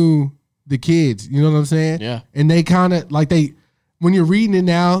even knew the kids. You know what I'm saying? Yeah. And they kind of like when you're reading it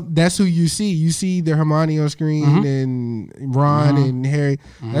now, that's who you see. You see the Hermione on screen and Ron and Harry.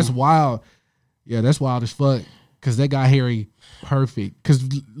 That's wild. Yeah, that's wild as fuck because they got Harry perfect. Because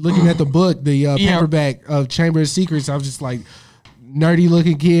looking at the book, the paperback of Chamber of Secrets, I was just like nerdy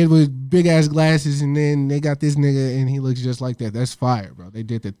looking kid with big ass glasses, and then they got this nigga and he looks just like that. That's fire, bro. They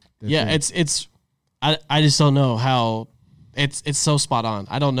did that. Yeah, thing. I just don't know how it's so spot on.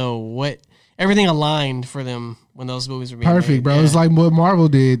 I don't know what everything aligned for them when those movies were being perfect, made. Bro. Yeah. It's like what Marvel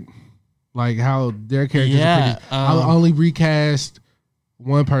did, like how their characters. Yeah, I only recast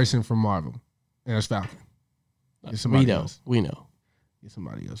one person from Marvel, and it's Falcon. We know. Get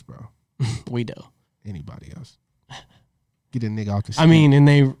somebody else, bro. We know. Anybody else. Get a nigga off the street. I mean, and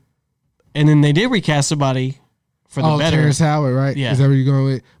then they did recast somebody for the better. Terrence Howard, right? Yeah. Is that where you're going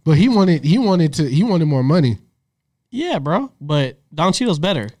with? But he wanted more money. Yeah, bro. But Don Cheadle's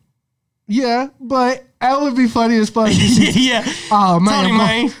better. Yeah, but that would be funny as fuck. Yeah. Oh man,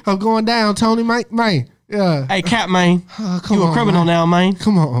 Tony, I'm going down, Tony, man. Yeah. Hey, Cap, man. You a criminal now, man.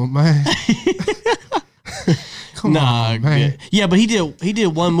 Come on, man. Come on, man. Yeah, but he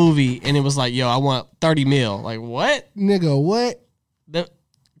did one movie and it was like, yo, I want 30 mil. Like, what? Nigga, what?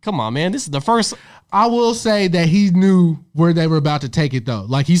 Come on, man. This is the first. I will say that he knew where they were about to take it though.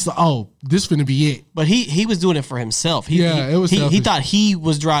 Like he's this finna be it. But he was doing it for himself. It was selfish. He thought he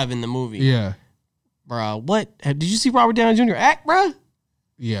was driving the movie. Yeah. Bro, what? Did you see Robert Downey Jr. act, bro?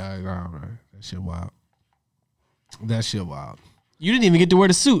 Yeah, nah, bro. That shit wild. You didn't even get to wear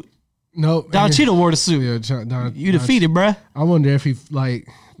the suit. Nope. Don Cheadle wore the suit. Yeah, you defeated, bruh. I wonder if he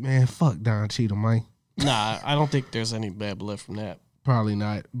man, fuck Don Cheadle, man. Nah, I don't think there's any bad blood from that. Probably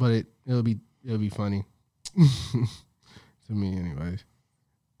not, but it'll be funny to me, anyways.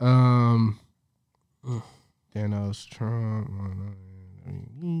 Thanos, Trump.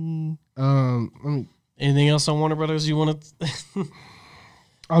 Anything else on Warner Brothers you want to?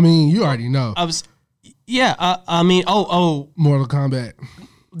 I mean, you already know. I mean, Mortal Kombat.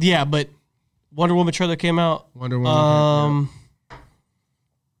 Yeah, but Wonder Woman trailer came out. Wonder Woman.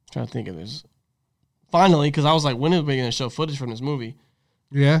 Trying to think of this. Finally, because I was like, when are we going to show footage from this movie?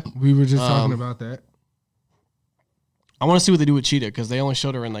 Yeah, we were just talking about that. I want to see what they do with Cheetah because they only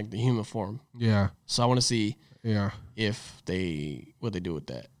showed her in like the human form. Yeah. So I want to see what they do with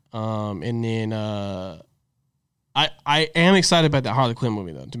that. And then I am excited about that Harley Quinn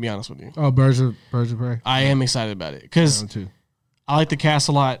movie though, to be honest with you. Oh, Birds of Prey. I am excited about it because I like the cast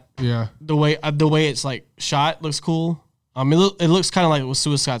a lot. Yeah. The way it's like shot looks cool. It looks kind of like what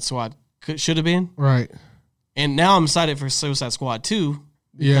Suicide Squad should have been. Right. And now I'm excited for Suicide Squad 2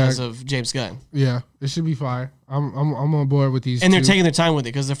 because of James Gunn. Yeah, it should be fire. I'm on board with these. And they're taking their time with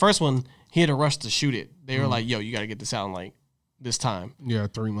it because the first one he had to rush to shoot it. They were like, "Yo, you got to get this out in like this time." Yeah,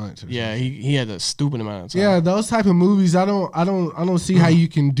 3 months. Yeah, he had a stupid amount of time. Yeah, those type of movies, I don't see how you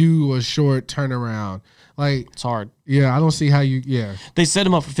can do a short turnaround. Like it's hard. Yeah, I don't see how you. Yeah, they set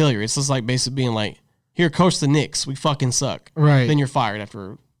him up for failure. It's just like basically being like, "Here, coach the Knicks. We fucking suck." Right. Then you're fired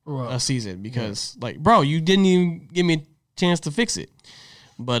after a season because, like, bro, you didn't even give me a chance to fix it.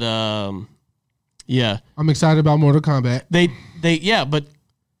 But yeah, I'm excited about Mortal Kombat. But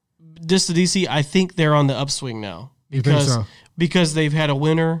just the DC, I think they're on the upswing now because they've had a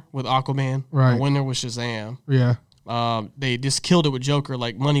winner with Aquaman, right? A winner with Shazam, yeah. They just killed it with Joker,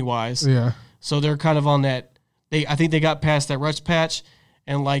 like money wise, yeah. So they're kind of on that. I think they got past that rush patch,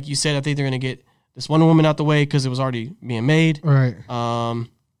 and like you said, I think they're gonna get this Wonder Woman out the way because it was already being made, right?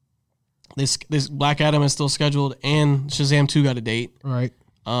 This Black Adam is still scheduled, and Shazam 2 got a date, right?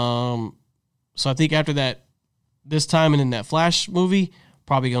 So I think after that, this time and in that Flash movie,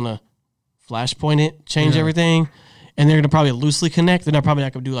 probably gonna Flashpoint it, change everything, and they're gonna probably loosely connect. They're probably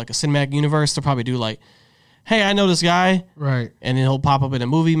not gonna do like a cinematic universe. They'll probably do like, hey, I know this guy, right? And then he'll pop up in a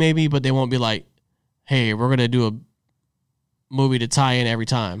movie maybe, but they won't be like, hey, we're gonna do a movie to tie in every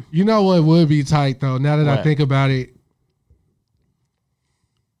time. You know what would be tight though? Now that I think about it.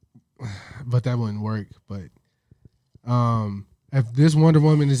 But that wouldn't work. But if this Wonder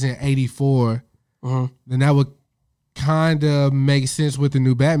Woman is in 84, then that would kind of make sense with the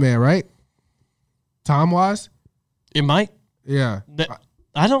new Batman, right? Time-wise? It might. Yeah.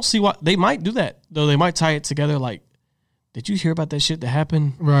 I don't see why. They might do that, though. They might tie it together like, did you hear about that shit that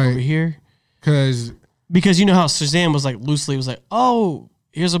happened over here? Because you know how Shazam was like loosely, was like, oh,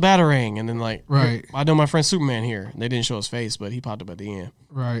 here's a Batarang. And then like, right. I know my friend Superman here. And they didn't show his face, but he popped up at the end.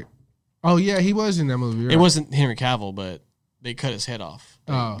 Right. Oh, yeah, he was in that movie. Right? It wasn't Henry Cavill, but they cut his head off.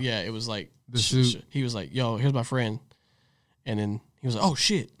 Oh. Yeah, it was like, the suit. He was like, yo, here's my friend. And then he was like, oh,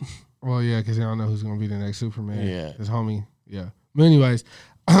 shit. Well, yeah, because they don't know who's going to be the next Superman. Yeah. His homie. Yeah. But anyways,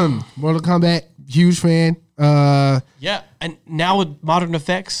 Mortal Kombat, huge fan. Yeah, and now with modern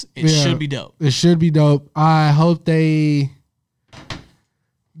effects, it should be dope. It should be dope. I hope they...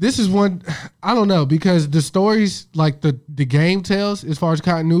 This is one, I don't know, because the stories, like the game tells, as far as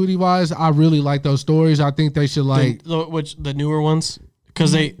continuity wise, I really like those stories. I think they should like the newer ones,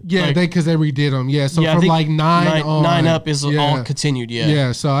 because they because they redid them. Yeah, so from like nine up is all continued.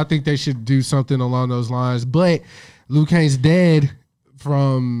 Yeah. So I think they should do something along those lines. But Liu Kang's dead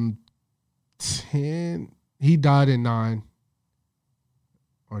from 10. He died in 9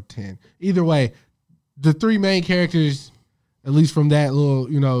 or 10. Either way, the 3 main characters. At least from that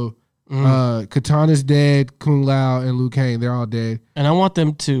little, Katana's dead, Kung Lao, and Liu Kang, they're all dead. And I want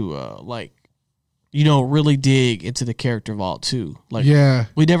them to, really dig into the character vault, too. Like,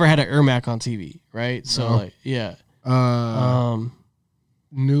 we never had an Ermac on TV, right? So, Noob.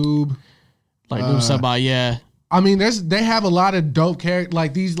 Like, Noob Sabai, yeah. I mean, they have a lot of dope characters.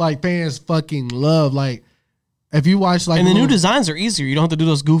 Like, these, fans fucking love, if you watch and the new designs are easier. You don't have to do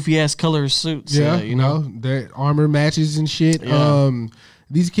those goofy ass color suits. Yeah, their armor matches and shit. Yeah.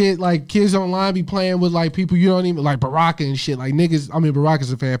 These kids online be playing with people you don't even like Baraka and shit. Like niggas, I mean Baraka's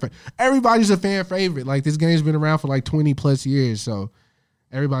a fan favorite. Everybody's a fan favorite. Like this game's been around for 20 plus years, so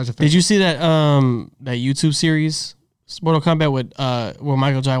everybody's a fan. Did you see that that YouTube series? Mortal Kombat with where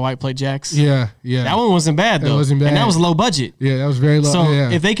Michael Jai White played Jax. Yeah. That one wasn't bad though. It wasn't bad, and that was low budget. Yeah, that was very low. So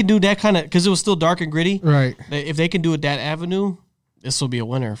if they can do that kind of, because it was still dark and gritty, right? If they can do it that avenue, this will be a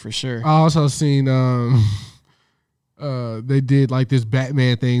winner for sure. I also seen they did this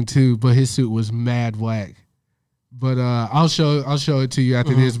Batman thing too, but his suit was mad whack. But I'll show it to you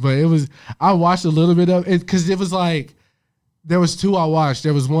after this. But I watched a little bit of it because it was there was 2 I watched.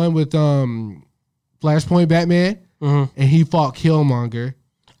 There was one with Flashpoint Batman. And he fought Killmonger.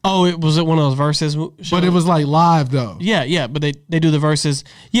 Oh, it was one of those verses shows? But it was live though. Yeah, but they do the verses.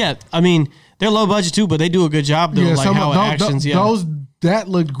 Yeah, I mean they're low budget too, but they do a good job though. That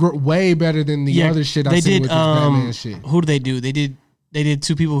looked way better than the other shit I seen with this Batman shit. Who did they do? They did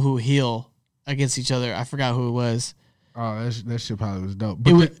 2 people who heal against each other. I forgot who it was. Oh, that shit probably was dope.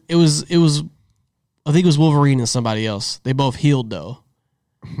 But it was. I think it was Wolverine and somebody else. They both healed though.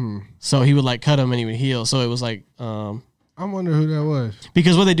 So he would like cut him and he would heal. So it was like. I wonder who that was.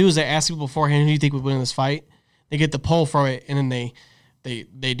 Because what they do is they ask people beforehand, who do you think would win this fight? They get the poll for it, and then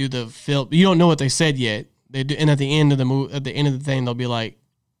they do the film. You don't know what they said yet. They do, and at the end of the thing, they'll be like,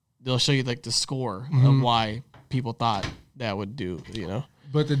 they'll show you like the score of why people thought that would do. You know.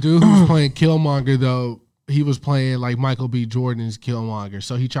 But the dude who was playing Killmonger though, he was playing like Michael B. Jordan's Killmonger,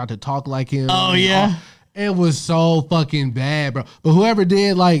 so he tried to talk like him. Oh yeah, it was so fucking bad, bro. But whoever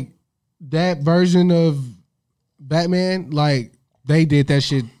did like that version of Batman, like they did that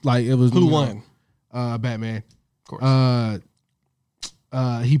shit like it was. Who won? Batman. Of course.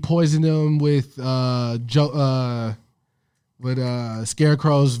 He poisoned him with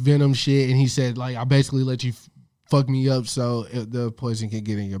Scarecrow's venom shit, and he said like I basically let you fuck me up so the poison can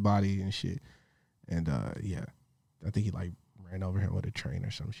get in your body and shit. And yeah, I think he like ran over him with a train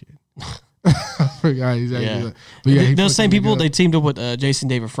or some shit. I forgot exactly. Yeah. But yeah, those same people they teamed up with Jason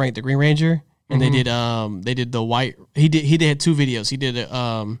David Frank, the Green Ranger, and they did the white. He did 2 videos. He did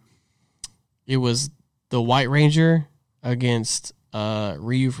it was the White Ranger against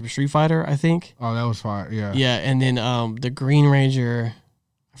Ryu from Street Fighter, I think. Oh, that was fire. Yeah. Yeah, and then the Green Ranger,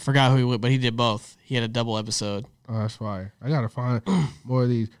 I forgot who he was, but he did both. He had a double episode. Oh, that's fire. I gotta find more of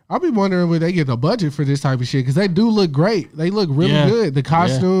these. I'll be wondering where they get the budget for this type of shit because they do look great. They look really good. The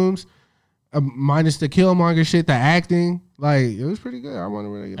costumes, minus the Killmonger shit, the acting, like it was pretty good. I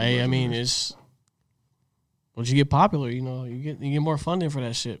wonder where they get. The budget I mean, it's once you get popular, you know, you get more funding for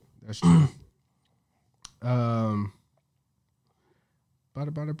that shit. That's true. Well,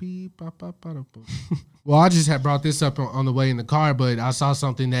 I just had brought this up on the way in the car, but I saw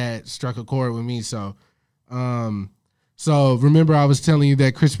something that struck a chord with me. So remember I was telling you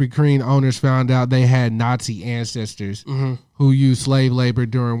that Krispy Kreme owners found out they had Nazi ancestors who used slave labor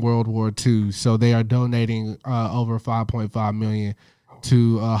during World War II. So they are donating over $5.5 million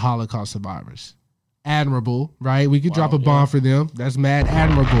to Holocaust survivors. Admirable, right? We could drop a bomb for them. That's mad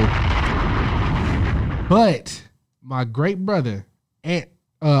admirable. But my great brother, Ant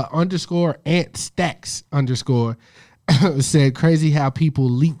Stacks said crazy how people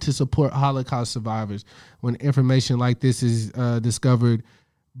leap to support Holocaust survivors when information like this is discovered,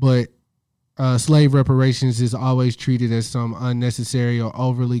 but slave reparations is always treated as some unnecessary or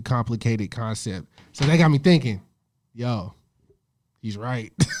overly complicated concept. So that got me thinking, yo, he's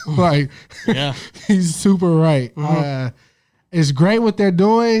right. Like, yeah, he's super right. It's great what they're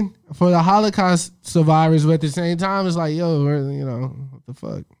doing for the Holocaust survivors, but at the same time, it's like, yo, you know, what the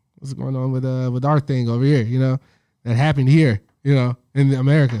fuck? What's going on with our thing over here, you know? That happened here, you know, in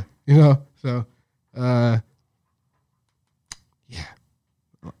America, you know? So, yeah.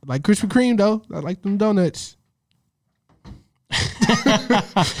 Like Krispy Kreme, though. I like them donuts. I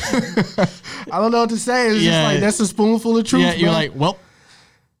don't know what to say. It's just like, that's a spoonful of truth. Yeah, you're like, well,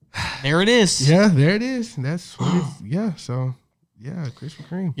 there it is. Yeah, there it is. That's what it's, yeah, so, yeah, Krispy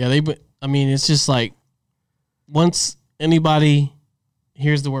Kreme. Yeah, I mean, it's just like, once anybody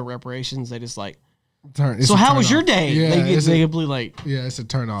hears the word reparations, they just like, so how was your day? Yeah, they completely like, yeah, it's a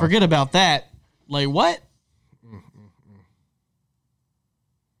turn off. Forget about that. Like, what?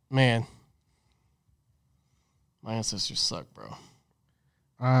 Man, my ancestors suck, bro.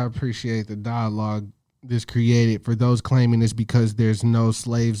 I appreciate the dialogue this created. For those claiming it's because there's no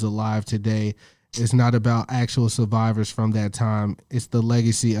slaves alive today, it's not about actual survivors from that time. It's the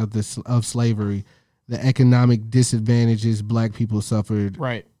legacy of slavery, the economic disadvantages Black people suffered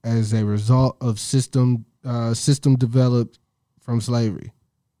as a result of system developed from slavery.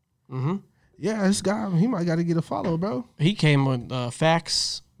 Mm-hmm. Yeah, this guy, he might got to get a follow, bro. He came with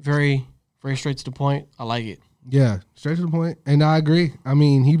facts, very, very straight to the point. I like it. Yeah, straight to the point. And I agree. I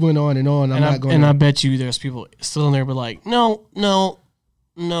mean, he went on and on. I bet you there's people still in there but like, no.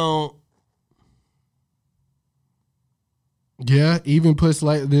 Yeah, even puts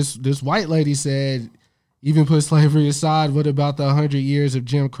like this white lady said, even put slavery aside, what about the 100 years of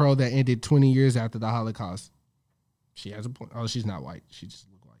Jim Crow that ended 20 years after the Holocaust? She has a point. Oh, she's not white. She just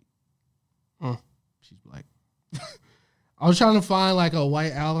look white. She's black. I was trying to find like a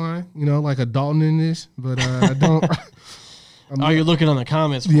white ally, you know, like a Dalton in this, but I don't. You're looking on the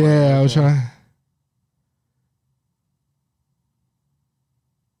comments. Yeah, I was trying.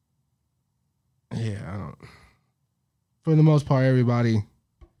 Yeah, I don't. For the most part, everybody's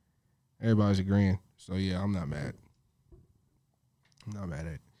agreeing. So yeah, I'm not mad. I'm not mad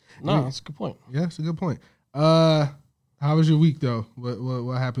at it. No, that's a good point. Yeah, it's a good point. How was your week though?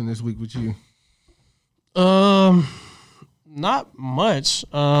 What happened this week with you? Not much.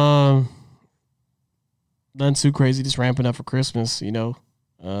 Nothing too crazy. Just ramping up for Christmas.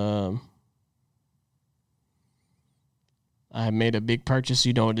 I made a big purchase.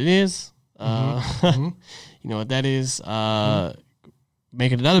 You know what it is. You know what that is.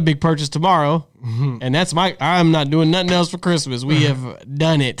 Making another big purchase tomorrow, and that's I'm not doing nothing else for Christmas. We have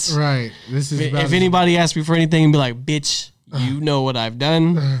done it. Right. This is. If anybody asks me for anything, be like, "Bitch, you know what I've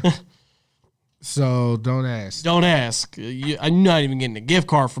done." So don't ask. Don't ask. I'm not even getting a gift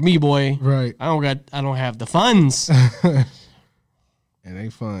card for me, boy. Right. I don't have the funds. It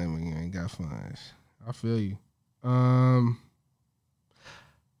ain't fun when you ain't got funds. I feel you. I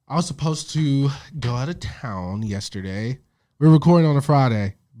was supposed to go out of town yesterday. We're recording on a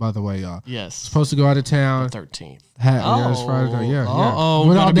Friday, by the way, y'all. Yes. Supposed to go out of town. The 13th. Yeah, it's Friday. Yeah.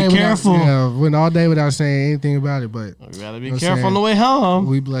 Oh, gotta be careful. Went all day without saying anything about it, but you gotta be careful on the way home.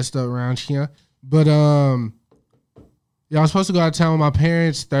 We blessed up around here. But I was supposed to go out of town with my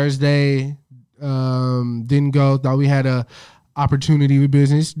parents Thursday. Didn't go. Thought we had a opportunity with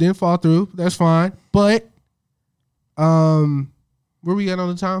business. Didn't fall through. That's fine. But where we at on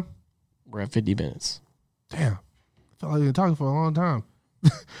the time? We're at 50 minutes. Damn. I felt like we've been talking for a long time.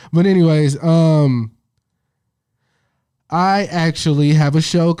 But anyways, I actually have a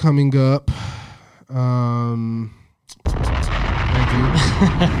show coming up. Thank you.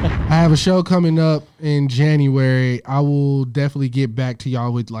 I have a show coming up in January. I will definitely get back to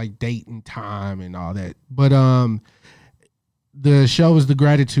y'all with like date and time and all that. But the show is the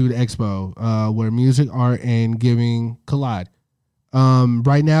Gratitude Expo, where music, art, and giving collide.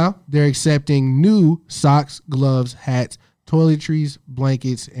 Right now, they're accepting new socks, gloves, hats, toiletries,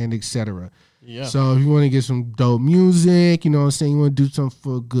 blankets, and etc. Yeah. So if you want to get some dope music, you know what I'm saying, you want to do something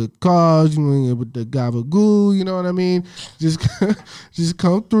for a good cause, you want to get with the gabagoo, you know what I mean, just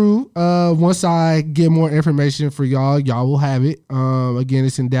come through. Once I get more information for y'all will have it. Again,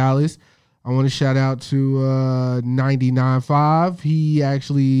 it's in Dallas. I want to shout out to 99.5. He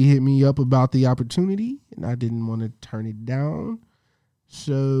actually hit me up about the opportunity, and I didn't want to turn it down.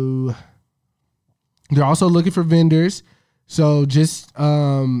 So they're also looking for vendors. So just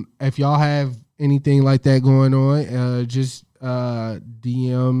if y'all have anything like that going on, just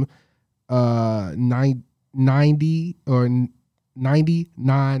DM 90 or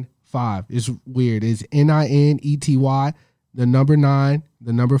 99.5. It's weird. It's NINETY, the number 9,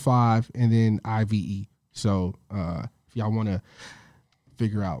 the number 5, and then IVE. So if y'all want to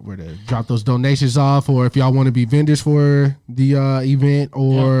figure out where to drop those donations off, or if y'all want to be vendors for the event,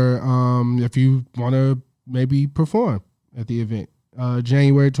 or if you want to maybe perform at the event,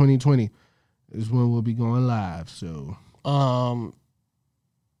 January 2020 is when we'll be going live. So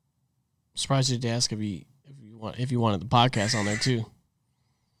surprised you didn't ask if you wanted the podcast on there too.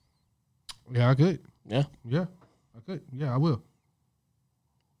 Yeah, I could. Yeah, I could. Yeah, I will.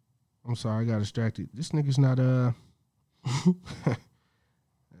 I'm sorry, I got distracted. This nigga's not that's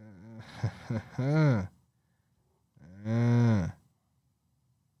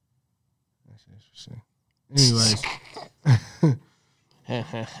interesting. Anyways.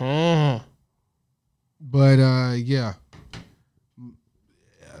 But yeah.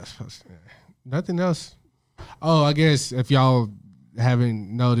 Nothing else. Oh, I guess if y'all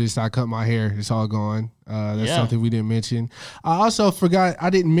haven't noticed, I cut my hair. It's all gone. That's something we didn't mention. I also forgot, I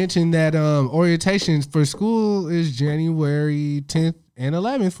didn't mention that orientation for school is January 10th and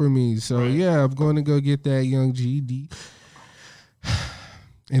 11th for me. So yeah, I'm going to go get that young GED.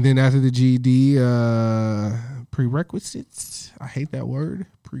 And then after the GED, prerequisites. I hate that word.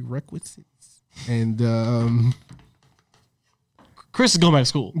 Prerequisites. And Chris is going back to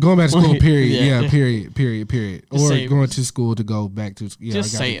school. Going back to school, period. Yeah, period. Just or going to school to go back to school.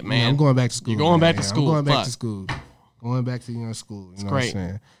 Just say it, man. Yeah, I'm going back to school. You're going back to school. I'm going back to school. Going back to school. It's great. What I'm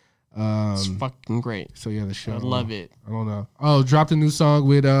saying? It's fucking great. So yeah, the show. I love it. I don't know. Oh, dropped a new song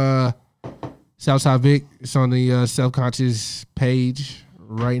with Southside Vic. It's on the Self-Conscious page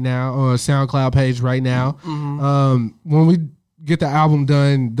right now, or SoundCloud page right now. Mm-hmm. When we get the album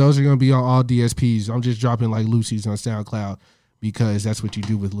done, those are going to be on all DSPs. I'm just dropping like Lucy's on SoundCloud because that's what you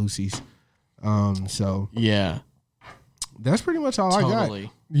do with Lucy's. So yeah, that's pretty much all I got.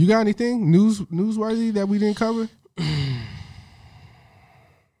 You got anything newsworthy that we didn't cover?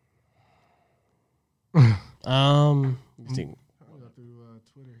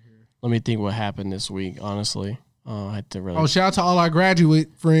 Let me think what happened this week, honestly. I had to really. Oh, shout out to all our graduate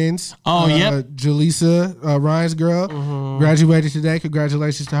friends. Oh, yeah. Jaleesa, Ryan's girl, graduated today.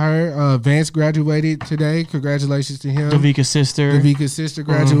 Congratulations to her. Vance graduated today. Congratulations to him. Davika's sister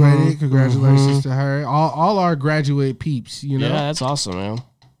graduated. Congratulations to her. All our graduate peeps, you know? Yeah, that's awesome, man.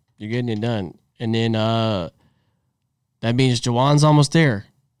 You're getting it done. And then that means Jawan's almost there.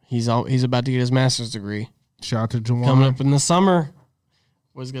 He's about to get his master's degree. Shout out to Juwan. Coming up in the summer,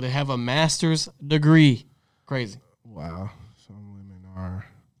 was going to have a master's degree. Crazy. Wow. Some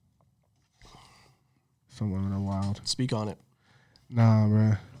women are wild. Speak on it. Nah,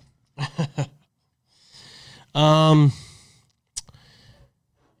 bro.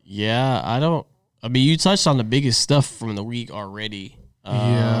 Yeah, I mean, you touched on the biggest stuff from the week already.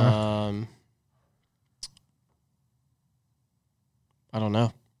 Yeah. I don't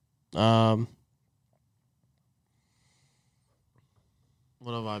know.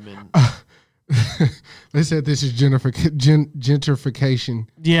 What have I been? They said this is gentrification.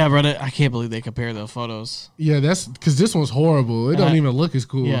 Yeah, brother. I can't believe they compare the photos. Yeah, that's because this one's horrible. It don't even look as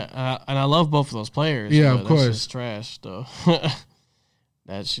cool. Yeah, and I love both of those players. Yeah, of course. That's just trash, though.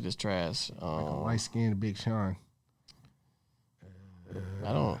 That shit is trash. Light skinned Big Sean.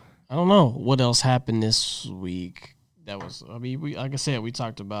 I don't know what else happened this week. That was, I mean, we like I said, we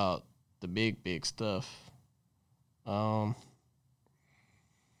talked about the big stuff.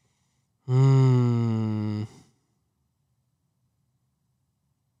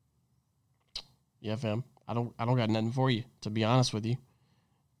 Yeah, fam. I don't got nothing for you, to be honest with you.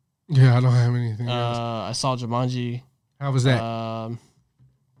 Yeah, I don't have anything else. I saw Jumanji. How was that?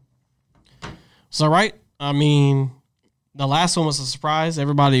 So right. I mean, the last one was a surprise.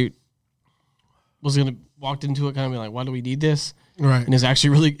 Everybody was walked into it kind of be like, why do we need this? Right. And it was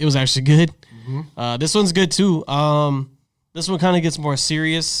actually good. Mm-hmm. This one's good too. This one kind of gets more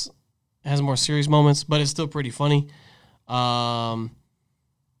serious, has more serious moments, but it's still pretty funny. And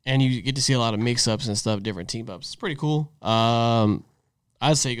you get to see a lot of mix-ups and stuff, different team-ups. It's pretty cool. I'd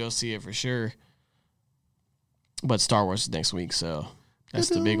say go see it for sure. But Star Wars is next week, so that's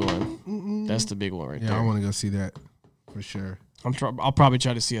the big one. That's the big one right there. Yeah, I want to go see that for sure. I'll probably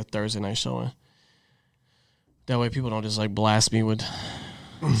try to see a Thursday night showing. That way people don't just like blast me with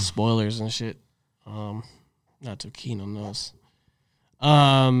spoilers and shit. Not too keen on those.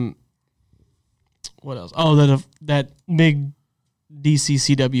 What else? Oh, that big DC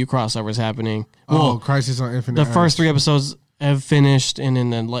CW crossover is happening. Well, Crisis on Infinite The Earths. first 3 episodes have finished, and then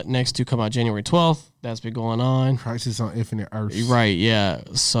the next 2 come out January 12th. That's been going on. Crisis on Infinite Earths. Right, yeah.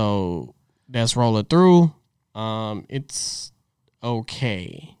 So that's rolling through. It's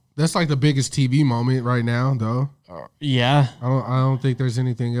okay. That's like the biggest TV moment right now, though. Yeah. I don't think there's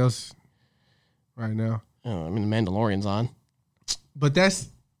anything else right now. I mean, The Mandalorian's on. But that's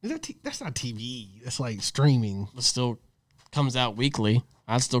not TV. That's like streaming. It still comes out weekly.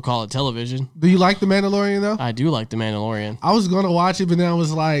 I'd still call it television. Do you like The Mandalorian, though? I do like The Mandalorian. I was going to watch it, but then I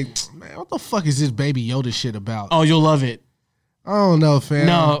was like, man, what the fuck is this Baby Yoda shit about? Oh, you'll love it. I don't know, fam.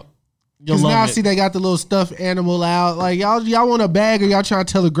 No, you'll Because love now I it. see they got the little stuffed animal out. Like, y'all want a bag or y'all trying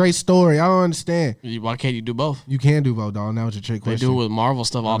to tell a great story? I don't understand. Why can't you do both? You can do both, dog. That was a trick They question. do it with Marvel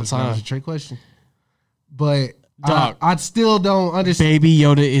stuff all the That was time. a trick question. But Dog. I still don't understand. Baby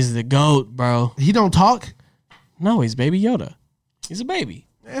Yoda is the GOAT, bro. He don't talk? No, he's Baby Yoda. He's a baby.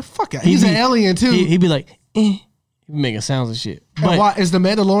 Man, fuck it. He's an alien, too. He'd be like, eh. He'd be making sounds and shit. And But why, is the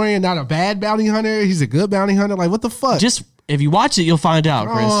Mandalorian not a bad bounty hunter? He's a good bounty hunter? Like, what the fuck? just, if you watch it, you'll find out,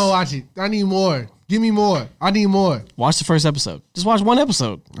 I Chris. don't want to watch it. I need more. Give me more. I need more. Watch the first episode. Just watch one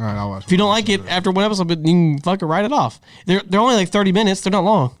episode. All right, I'll watch. If you don't like it after one episode, but you can fucking write it off. They're only like 30 minutes. They're not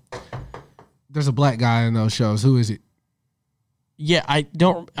long. There's a black guy in those shows. Who is it? Yeah,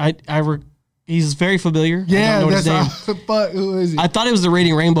 he's very familiar. I Yeah, don't know his name. but who is it? I thought it was the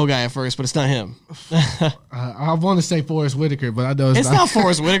Rating Rainbow guy at first, but it's not him. I want to say Forrest Whitaker, but I know It's not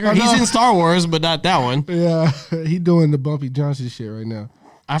Forrest Whitaker. I know. He's in Star Wars, but not that one. Yeah, he doing the Bumpy Johnson shit right now.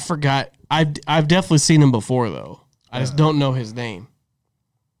 I forgot. I've definitely seen him before though. I just don't know his name.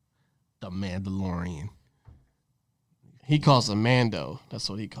 The Mandalorian. He calls him Mando. That's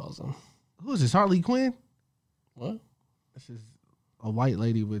what he calls him. Who is this? Harley Quinn? What? This is a white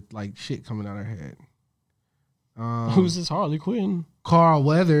lady with like shit coming out her head. Who's this Harley Quinn? Carl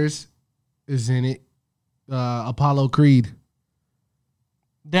Weathers is in it. Apollo Creed.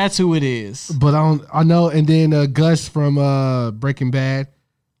 That's who it is. But I know, and then Gus from Breaking Bad.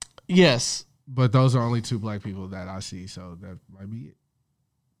 Yes. But those are only 2 black people that I see, so that might be it.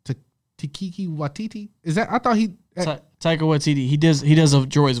 Taika Waititi? Is that? I thought he. Taika Waititi. He does a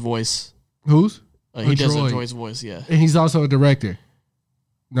droid's voice. Whose? He does a droid. droid's voice. Yeah. And he's also a director.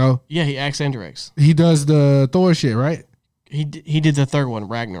 No, Yeah. He acts and directs. he does the Thor shit, right? He did the third one,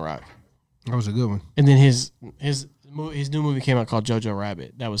 Ragnarok, That was a good one. and then his new movie came out called Jojo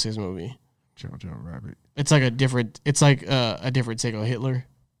Rabbit. That was his movie. Jojo Rabbit. It's like a different. It's like a different take on Hitler.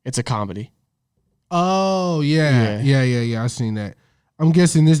 It's a comedy. Oh yeah. I seen that. I'm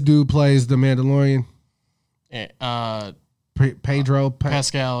guessing this dude plays the Mandalorian. Pascal. Pedro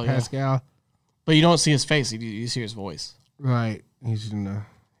Pascal. Yeah. Pascal. But you don't see his face. You see his voice. Right. He's in the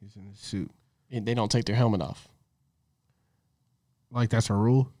suit. They don't take their helmet off. Like that's a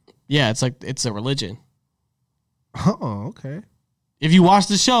rule? Yeah, it's a religion. Oh, okay. If you watch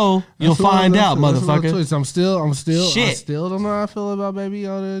the show, you'll find out, motherfucker. I'm still don't know how I feel about Baby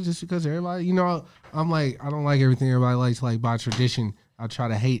Yoda just because everybody, I'm like, I don't like everything everybody likes. Like by tradition, I try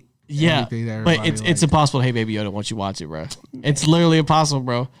to hate everything that everybody but it's impossible to hate Baby Yoda once you watch it, bro. It's literally impossible,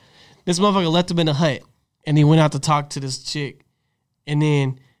 bro. This motherfucker left him in a hut, and he went out to talk to this chick, and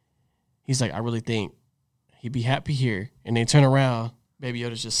then he's like, I really think he'd be happy here. And they turn around, Baby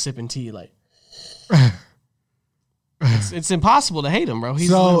Yoda's just sipping tea, like. It's impossible to hate him, bro.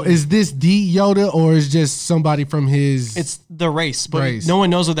 So is this the Yoda or is just somebody from his? It's the race, but no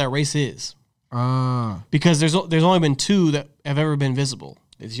one knows what that race is. Because there's only been 2 that have ever been visible.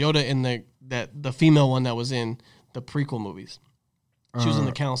 It's Yoda and the female one that was in the prequel movies. She was in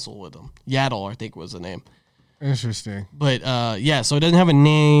the council with him. Yaddle, I think was the name. Interesting. But so it doesn't have a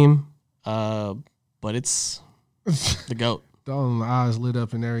name, but it's the GOAT. The eyes lit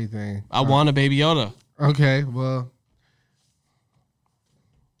up and everything. I want a Baby Yoda. Okay, well.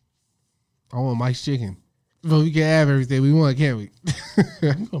 I want Mike's Chicken. Well, we can have everything we want, can't we?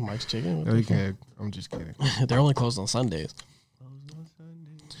 Mike's Chicken? No, we can. I'm just kidding. They're only closed on Sundays.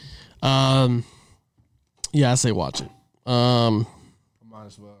 Yeah, I say watch it. Might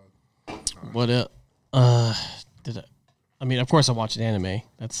as well. What else? Of course I watched anime.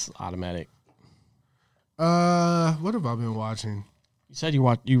 That's automatic. What have I been watching? You said you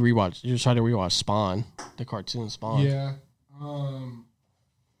rewatched. You tried to rewatch Spawn, the cartoon Spawn. Yeah.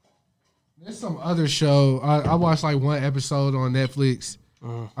 There's some other show. I watched like one episode on Netflix.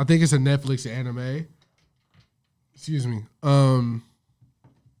 I think it's a Netflix anime. Excuse me.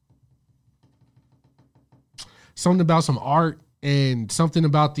 Something about some art and something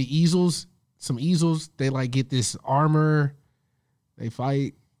about the easels. Some easels. They like get this armor. They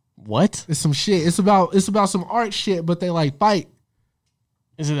fight. What? It's some shit. It's about some art shit, but they like fight.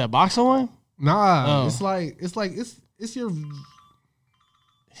 Is it that boxing one? Nah. It's your.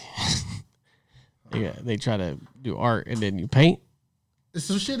 Yeah, they try to do art and then you paint. It's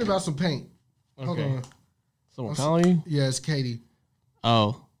some shit about some paint. Okay. Hold on. Someone calling you? Yeah, it's Katie.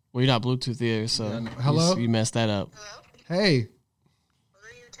 Oh, well, you're not Bluetooth either, so hello. You messed that up. Hello? Hey. What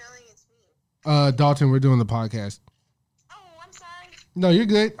are you telling? It's me. Dalton, we're doing the podcast. Oh, I'm sorry. No, you're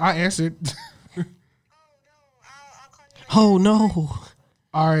good. I answered. I'll call you. Oh no.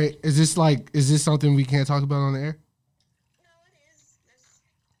 All right. Is this something we can't talk about on the air? No, it is.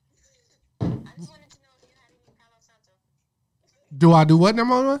 I just wanted to know if you had any Palo Santo. Do I do what,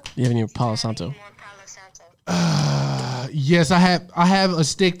 Namona? You have any Palo Santo? Yes, I have a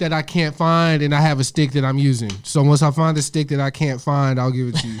stick that I can't find, and I have a stick that I'm using. So once I find a stick that I can't find, I'll give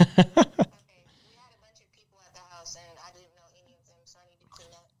it to you. Okay. We had a bunch of people at the house, and I didn't know any of them, so I need to clean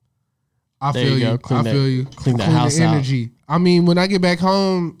up. I feel you. I feel you. Clean that house the energy. Out. I mean, when I get back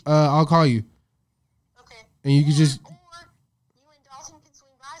home, I'll call you. Okay. And you can just. Or you and Dalton can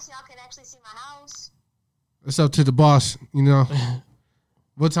swing by so y'all can actually see my house. It's up to the boss, you know.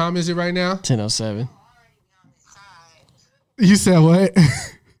 What time is it right now? 10:07. You said what? I think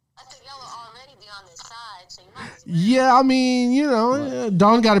y'all will already be on this side, so you might as well. Yeah, I mean,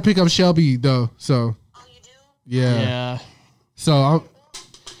 Dawn got to pick up Shelby though, so. Oh, you do? Yeah. So I'm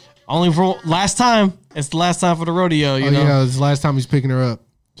only for last time. It's the last time for the rodeo, you know. Yeah, it's the last time he's picking her up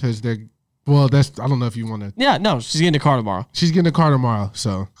because they're. Well, I don't know if you want to. Yeah, no, she's getting a car tomorrow. She's getting a car tomorrow,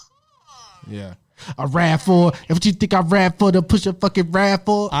 so. Yeah. A RAV4. If you think I RAV4 to push a fucking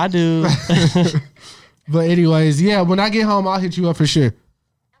RAV4. I do. But anyways, yeah, when I get home, I'll hit you up for sure. Okay,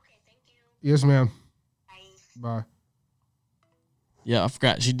 thank you. Yes, ma'am. Bye. Bye. Yeah, I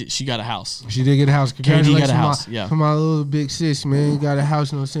forgot. She got a house. She did get a house. Katie got a house, For my little big sis, man. Got a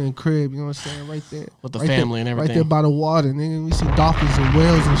house, you know what I'm saying, crib, you know what I'm saying, right there. With the right family there, and everything. Right there by the water, nigga. We see dolphins and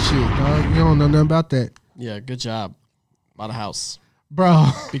whales and shit, dog. You don't know nothing about that. Yeah, good job. Bought a house. Bro.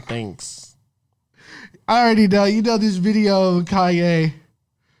 Big things. I already know. You know this video of Kanye.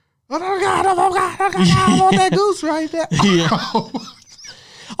 Oh God, I want that goose right there. Yeah.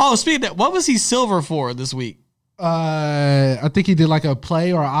 Oh, speaking of that, what was he silver for this week? I think he did like a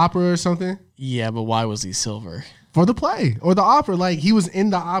play or an opera or something. Yeah, but why was he silver? For the play or the opera. Like he was in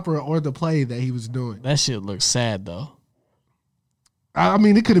the opera or the play that he was doing. That shit looks sad though. I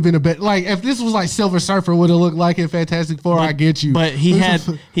mean, it could have been a bit like if this was like Silver Surfer would have looked like in Fantastic Four. I get you. But he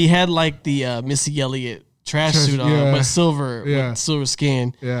had like the Missy Elliott trash suit on, but silver, with silver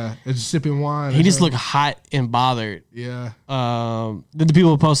skin. Yeah, and sipping wine. He just looked hot and bothered. Yeah. Then the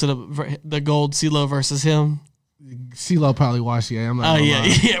people posted up the gold CeeLo versus him. CeeLo probably watched it. I'm not. Oh yeah,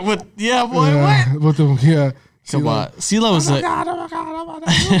 yeah, boy, what? With them, yeah. Come on, CeeLo was Oh my God.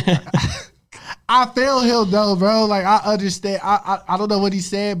 I felt him though, bro. Like I understand. I don't know what he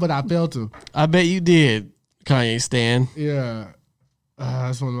said, but I felt him. I bet you did, Kanye Stan. Yeah,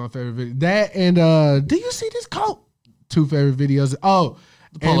 that's one of my favorite videos. That and do you see this coat? 2 favorite videos. Oh,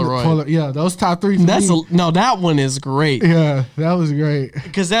 the Polaroid. Yeah, those top 3. For me. That one is great. Yeah, that was great.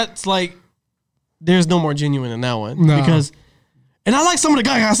 Because that's like, there's no more genuine in that one. No. Because, and I like some of the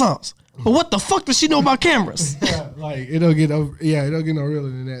Gaga songs, but what the fuck does she know about cameras? Yeah, like it don't get no realer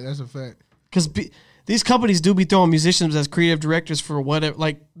than that. That's a fact. Because these companies do be throwing musicians as creative directors for whatever.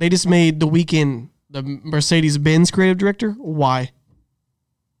 Like they just made The Weeknd the Mercedes-Benz creative director. Why?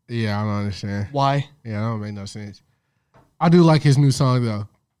 Yeah, I don't understand. Why? Yeah, that don't make no sense. I do like his new song though.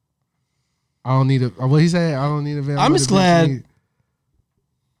 I don't need a. What he said? I don't need a van. I'm just glad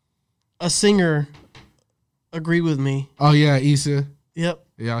a singer agreed with me. Oh yeah, Issa. Yep.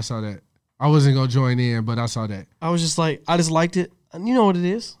 Yeah, I saw that. I wasn't gonna join in, but I saw that. I was just like, I just liked it. And you know what it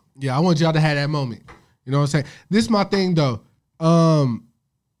is? Yeah, I want y'all to have that moment. You know what I'm saying? This is my thing though.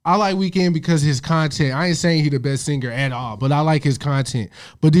 I like Weeknd because his content. I ain't saying he the best singer at all, but I like his content.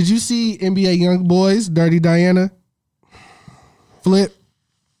 But did you see NBA YoungBoy's Dirty Diana? Flip.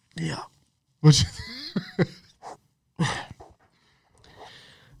 Yeah. What you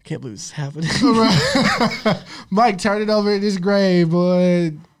can't believe this is happening. Mike, turn it over in this grave,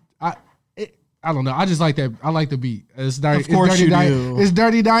 boy. I don't know. I just like that. I like the beat. It's dirty. Of course it's dirty you do. It's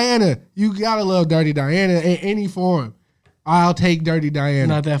Dirty Diana. You gotta love Dirty Diana in any form. I'll take Dirty Diana.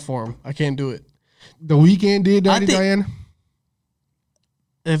 Not that form. I can't do it. The Weeknd did Dirty Diana.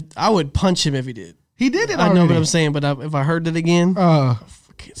 If I would punch him if he did. He did it already. I know what I'm saying, but if I heed it again, I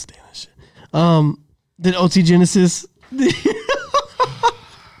can't stand that shit. Did OT Genesis?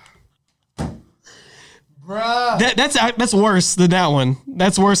 Bruh. That's worse than that one.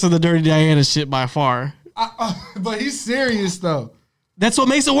 That's worse than the Dirty Diana shit by far. But he's serious though. That's what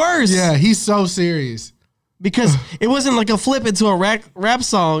makes it worse. Yeah, he's so serious. Because it wasn't like a flip into a rap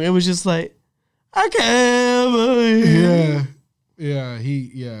song. It was just like, I can't believe.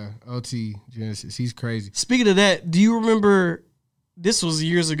 Yeah, OT Genesis. He's crazy. Speaking of that, do you remember, this was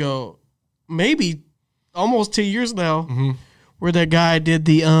years ago, maybe almost 2 years now, where that guy did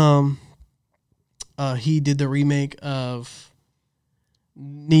the remake of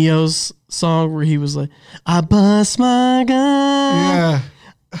Neo's song where he was like, I bust my gun.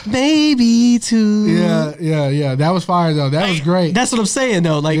 Maybe too. Yeah. That was fire though. That was great. That's what I'm saying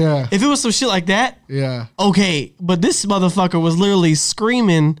though. Like, if it was some shit like that, okay. But this motherfucker was literally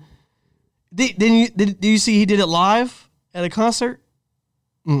screaming. Did you see he did it live at a concert?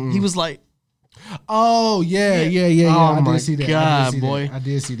 He was like, "Oh yeah." Oh I my did see that. God, boy. I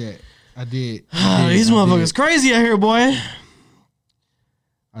did see that. I did. These motherfuckers crazy out here, boy.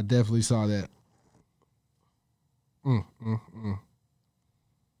 I definitely saw that.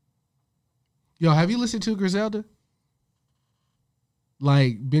 Yo, have you listened to Griselda?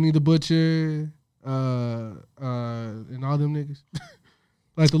 Like Benny the Butcher, and all them niggas?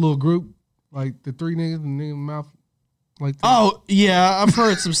 Like the little group? Like the 3 niggas in the mouth? Like that? Oh, yeah, I've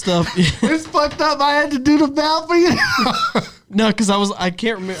heard some stuff. It's fucked up. I had to do the mouth for you. No, because I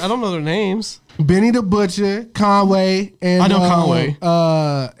can't remember. I don't know their names. Benny the Butcher, Conway, and I know Conway.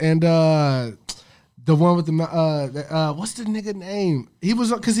 And the one with the what's the nigga name? He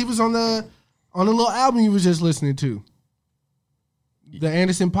was on the little album you was just listening to. The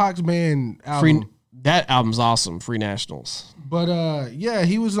Anderson .Paak Band album. That album's awesome, Free Nationals. But yeah,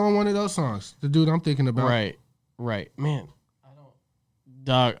 he was on one of those songs. The dude I'm thinking about. Right. Man,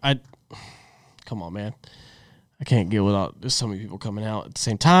 come on, man. I can't get without, there's so many people coming out at the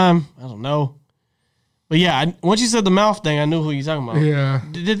same time. I don't know. But yeah, once you said the mouth thing, I knew who you're talking about. Yeah.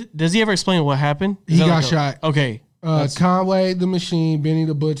 Does he ever explain what happened? He got shot. Okay. Conway the Machine, Benny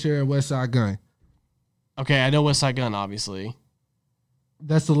the Butcher, and Westside Gunn. Okay, I know Westside Gunn, obviously.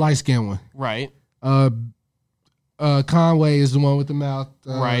 That's the light skinned one. Right. Conway is the one with the mouth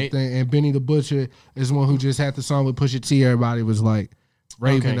right thing, and Benny the Butcher is the one who just had the song with Pusha T. Everybody was like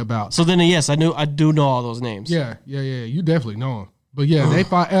raving about. So then, yes, I do know all those names. Yeah. You definitely know them. But yeah, they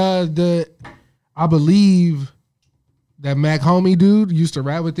fought. I believe that Mac Homie dude used to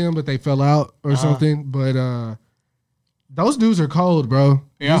rap with them, but they fell out or something. But those dudes are cold, bro.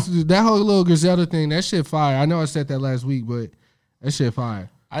 Yeah. That whole little Griselda thing, that shit fire. I know I said that last week, but that shit fire.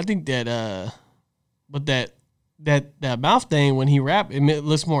 I think that, but that mouth thing when he rap, it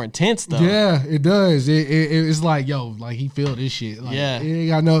looks more intense though. Yeah, it does. It's like, yo, like he feel this shit. Like, yeah, it ain't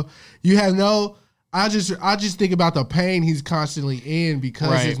got no. You have no I just think about the pain he's constantly in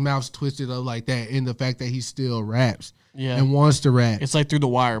because his mouth's twisted up like that, and the fact that he still raps and wants to rap. It's like Through the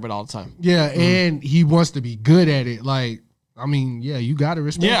Wire, but all the time. Yeah, and he wants to be good at it. Like, I mean, yeah, you got to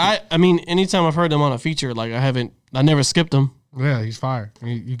respect. Yeah, I mean, anytime I've heard him on a feature, like I never skipped him. Yeah, he's fire.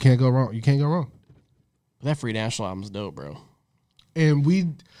 You can't go wrong. You can't go wrong. That Free National album's dope, bro. And we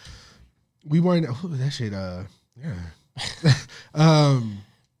weren't that shit.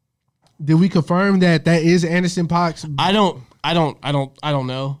 Did we confirm that is Anderson .Paak? I don't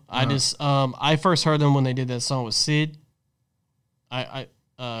know. I just I first heard them when they did that song with Sid. It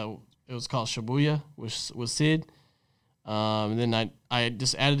was called Shibuya with Sid. And then I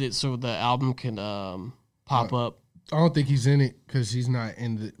just added it so the album can pop up. I don't think he's in it because he's not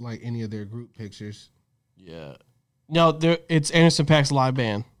in any of their group pictures. Yeah, no, it's Anderson .Paak's live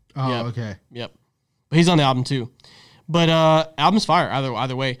band. Oh, yep. Okay. Yep, but he's on the album too. But album's fire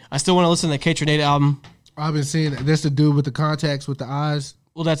either way. I still want to listen to the K-Tronada album. I've been seeing that's the dude with the contacts with the eyes.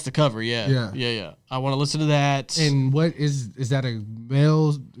 Well, that's the cover. Yeah. I want to listen to that. And what is that a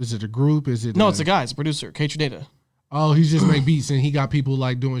male? Is it a group? Is it? No, it's a guy. It's a producer. K-Tronada. Oh, he's just make beats and he got people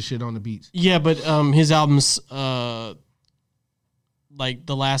like doing shit on the beats. Yeah, but his albums, like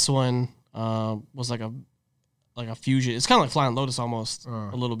the last one, was like a fusion. It's kind of like Flying Lotus almost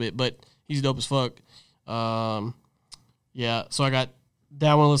a little bit, but he's dope as fuck. Yeah, so I got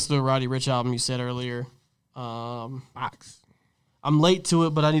that one. Listen to the Roddy Ricch album you said earlier. Box. I'm late to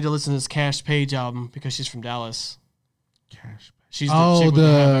it, but I need to listen to this Cash Page album because she's from Dallas. Cash. She's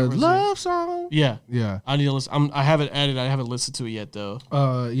the love song. Yeah. I need to listen. I haven't added. I haven't listened to it yet though.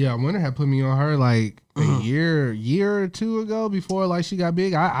 Yeah. Winter had put me on her like a year or two ago before like she got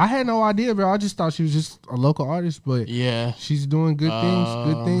big. I had no idea, bro. I just thought she was just a local artist, but yeah, she's doing good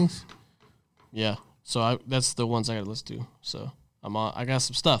things. Good things. Yeah. So that's the ones I got to listen to. So I got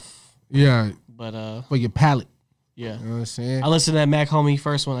some stuff. Yeah. But for your palate. Yeah. You know what I'm saying? I listened to that Mac Homie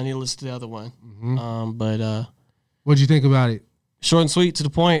first one. I need to listen to the other one. Mm-hmm. But what'd you think about it? Short and sweet, to the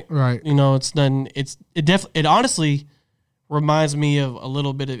point. Right. You know, it's done. It honestly reminds me of a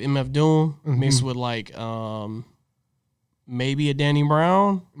little bit of MF Doom mixed with like maybe a Danny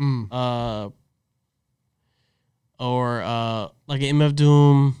Brown, or like an MF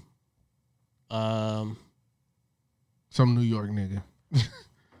Doom, some New York nigga.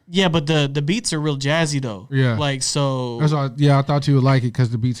 Yeah, but the beats are real jazzy though. Yeah. Like so. That's why. Yeah, I thought you would like it because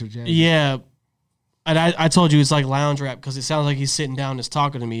the beats are jazzy. Yeah. And I told you it's like lounge rap because it sounds like he's sitting down and just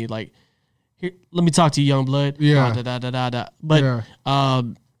talking to me like, here, let me talk to you, young blood. Yeah. But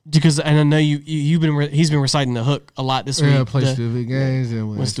because and I know he's been reciting the hook a lot this week. Yeah, play stupid games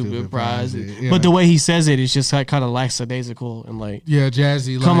and win stupid prizes. Yeah. But the way he says it is just like kind of lackadaisical and like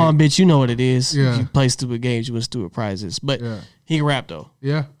jazzy. Come on, bitch, you know what it is. Yeah. You play stupid games, you win stupid prizes. But he can rap though.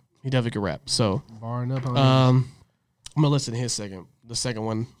 Yeah, he definitely can rap. So barring up. I'm gonna listen to the second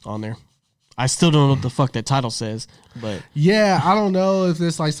one on there. I still don't know what the fuck that title says, but yeah, I don't know if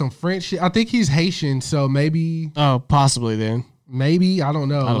it's like some French shit. I think he's Haitian, so maybe. Oh, possibly then. Maybe I don't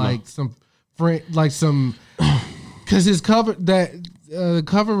know, some French, like some, because his cover the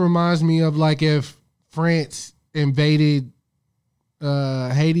cover reminds me of like if France invaded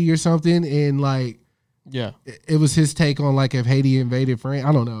Haiti or something, and like it was his take on like if Haiti invaded France.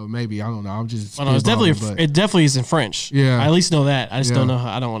 I don't know, maybe I don't know. I'm just. It's definitely it definitely is in French. Yeah, I at least know that. I just don't know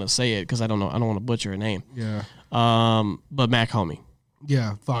how. I don't want to say it because I don't know. I don't want to butcher a name. Yeah. But Mac Homie.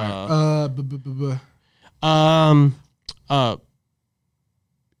 Yeah, fire.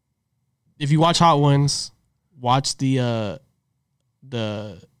 If you watch Hot Ones, watch the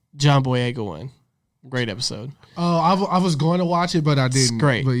John Boyega one. Great episode. Oh, I was going to watch it, but I didn't. It's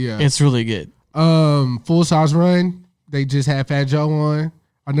great. But yeah, it's really good. Full Size Run. They just had Fat Joe on.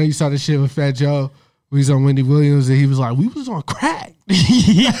 I know you saw the shit with Fat Joe. We was on Wendy Williams, and he was like, "We was on crack." And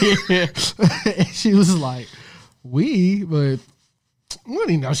she was like, but we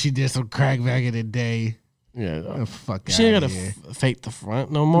didn't know she did some crack back in the day. Yeah, fuck. She ain't gotta fake the front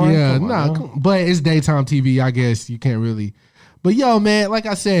no more. Yeah, but it's daytime TV. I guess you can't really. But yo, man, like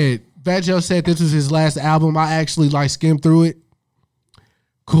I said, Fat Joe said this was his last album. I actually skimmed through it.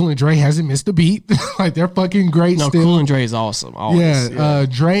 Cool and Dre hasn't missed a beat. Like they're fucking great. No, still. Cool and Dre is awesome. Always. Yeah,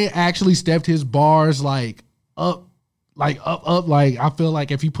 Dre actually stepped his bars up. Like I feel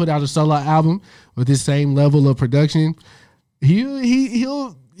like if he put out a solo album with this same level of production, he's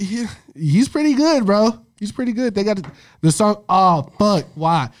pretty good, bro. He's pretty good. They got the song. Oh fuck!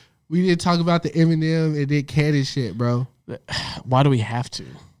 Why we didn't talk about the Eminem and Nick Cannon shit, bro? Why do we have to?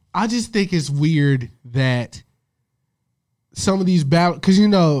 I just think it's weird that some of these battle, because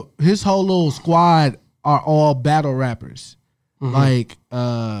his whole little squad are all battle rappers. Mm-hmm. Like,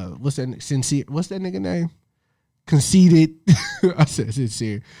 what's that? Sincere. What's that nigga name? Conceited. I said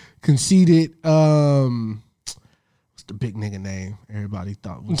sincere. Conceited. What's the big nigga name? Everybody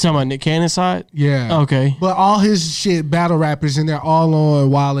thought. You talking about Nick Cannon's side? Yeah. Okay. But all his shit, battle rappers, and they're all on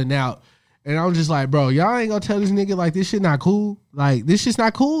Wildin' Out. And I'm just like, bro, y'all ain't gonna tell this nigga like this shit not cool. Like this shit's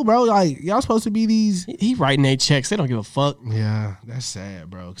not cool, bro. Like y'all supposed to be these. He writing their checks. They don't give a fuck. Yeah, that's sad,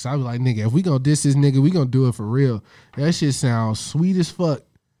 bro. Cause I was like, nigga, if we gonna diss this nigga, we gonna do it for real. That shit sounds sweet as fuck.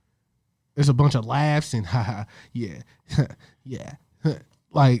 There's a bunch of laughs and haha, yeah, yeah,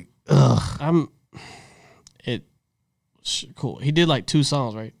 like ugh. Cool. He did like 2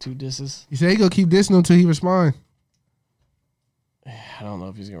 songs, right? 2 disses. He said he gonna keep dissing until he respond. I don't know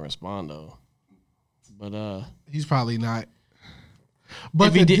if he's gonna respond though, but he's probably not.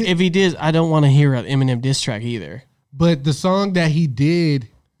 But if he did, I don't want to hear an Eminem diss track either. But the song that he did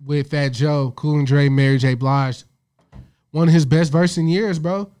with Fat Joe, Cool and Dre, Mary J. Blige, one of his best verses in years,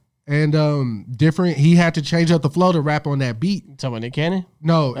 bro. And different. He had to change up the flow to rap on that beat. You talking about Nick Cannon?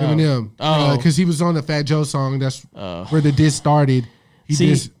 No, Eminem. Because he was on the Fat Joe song. That's where the diss started.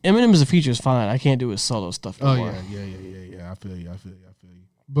 Eminem as a feature is fine. I can't do his solo stuff anymore. Yeah. I feel you.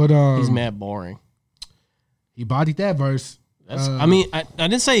 But he's mad boring. He bodied that verse. I mean, I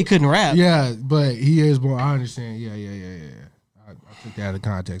didn't say he couldn't rap. Yeah, but he is more. I understand. Yeah. I took that out of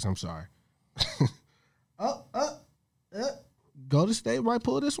context. I'm sorry. Golden State might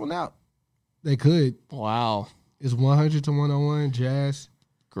pull this one out. They could. Wow. It's 100 to 101. Jazz.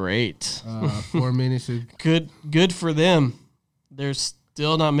 Great. 4 minutes. Good for them. They're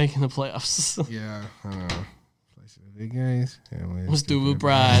still not making the playoffs. Yeah. Play some big games. With stupid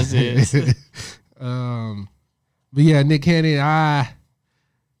prizes. But yeah, Nick Cannon,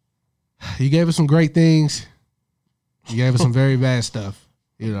 he gave us some great things. He gave us some very bad stuff.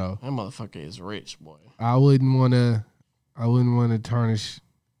 You know. That motherfucker is rich, boy. I wouldn't want to tarnish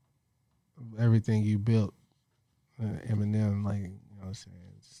everything you built. Eminem, like, you know what I'm saying?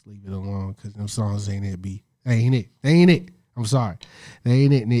 Just leave it alone because them songs ain't it, B. They ain't it. I'm sorry. They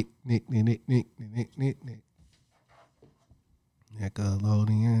ain't it, Nick.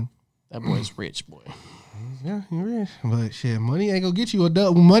 Nickelodeon. That boy's rich, boy. Yeah, he rich. But shit, money ain't gonna get you a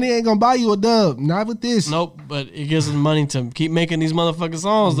dub. Money ain't gonna buy you a dub. Not with this. Nope, but it gives him money to keep making these motherfucking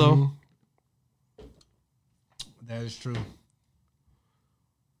songs, though. That is true.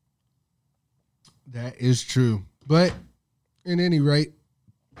 That is true. But at any rate,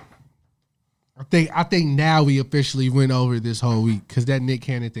 I think now we officially went over this whole week because that Nick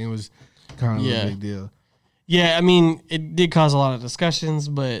Cannon thing was kind of a big deal. Yeah, I mean, it did cause a lot of discussions,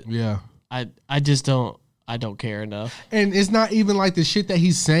 but yeah, I just don't care enough. And it's not even like the shit that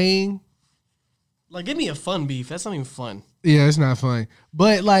he's saying. Like, give me a fun beef. That's not even fun. Yeah, it's not fun.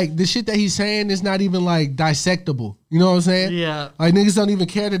 But like the shit that he's saying is not even like dissectable. You know what I'm saying? Yeah. Like niggas don't even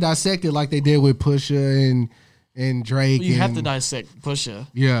care to dissect it like they did with Pusha and Drake. Well, you have to dissect Pusha.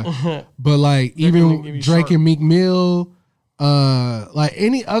 Yeah. But like even Drake and Meek Mill, like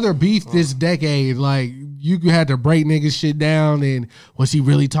any other beef this decade, like you had to break niggas shit down and was he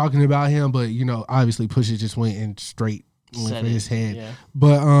really talking about him? But you know, obviously Pusha just went in straight for his head. Yeah.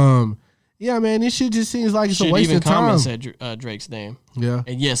 But yeah, man, this shit just seems like it's a waste of time. Even said Drake's name. Yeah.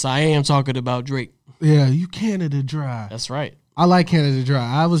 And yes, I am talking about Drake. Yeah, you Canada Dry. That's right. I like Canada Dry.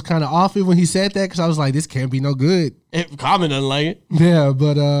 I was kind of off it when he said that because I was like, this can't be no good. Common doesn't like it. Yeah,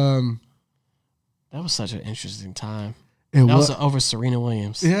 but that was such an interesting time. That was over Serena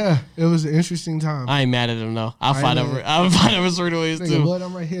Williams. Yeah, it was an interesting time. I ain't mad at him though. I'll fight over Serena Williams too. But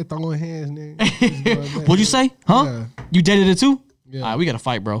I'm right here throwing hands, nigga. What'd you say? Huh? Yeah. You dated it too? Yeah. All right, we gotta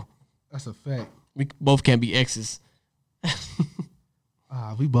fight, bro. That's a fact. We both can't be exes.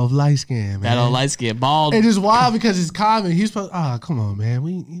 We both light skinned, man. That old light skin, bald. It is wild because it's common. He's supposed. Come on,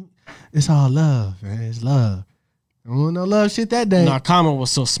 man. It's all love, man. It's love. I don't want no love shit that day. Nah, Common will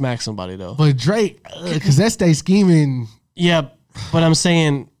still smack somebody though. But Drake, because that scheming. Yeah, but I'm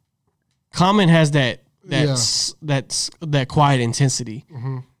saying, Common has that quiet intensity.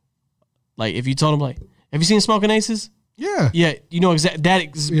 Mm-hmm. Like if you told him, like, have you seen Smoking Aces? Yeah. Yeah, you know exactly.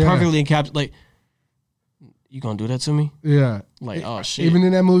 That is perfectly encapsulated. Like, you gonna do that to me? Yeah. Like, oh shit. Even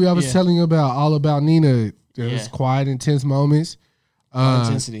in that movie I was telling you about, All About Nina, there's quiet, intense moments.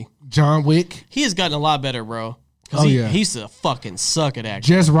 Intensity. John Wick. He has gotten a lot better, bro. Because he used to fucking suck at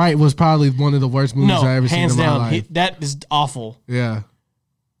acting. Just Right was probably one of the worst movies I ever seen in my life. That is awful. Yeah.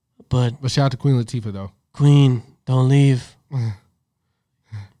 But shout out to Queen Latifah, though. Queen, don't leave.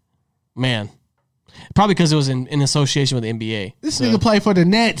 Man. Probably because it was in association with the NBA. This nigga played for the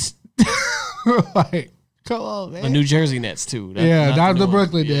Nets. Like, come on, man. The New Jersey Nets, too. Not the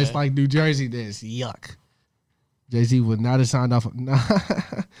Brooklyn Nets, like New Jersey Nets. Yuck. Jay-Z would not have signed off.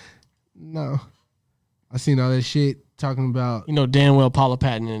 No. I seen all that shit talking about. You know damn well Paula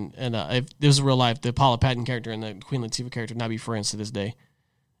Patton and if this was real life, the Paula Patton character and the Queen Latifah character would not be friends to this day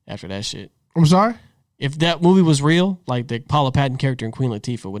after that shit. I'm sorry? If that movie was real, like the Paula Patton character and Queen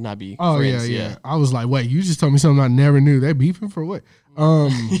Latifah would not be friends. Yeah. I was like, wait, you just told me something I never knew. They beefing for what?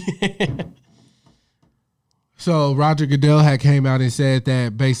 So Roger Goodell had came out and said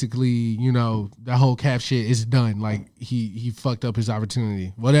that basically, you know, that whole Cap shit is done. Like he fucked up his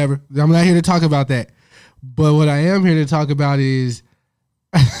opportunity. Whatever. I'm not here to talk about that. But what I am here to talk about is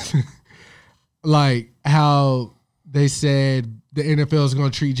like how they said the NFL is going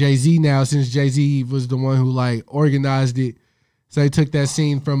to treat Jay-Z now since Jay-Z was the one who like organized it. So they took that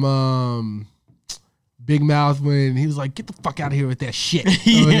scene from Big Mouth when he was like, get the fuck out of here with that shit.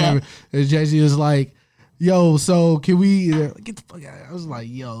 Yeah. And Jay-Z was like, yo, so can we get the fuck out? I was like,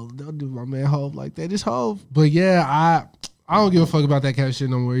 yo, don't do my man Hov like that. It's Hov. But yeah, I don't give a fuck about that kind of shit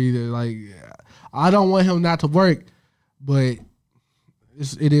no more either. Like, I don't want him not to work, but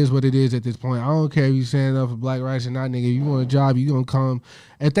it is what it is at this point. I don't care if you stand up for black rights or not, nigga. If you want a job, you gonna come.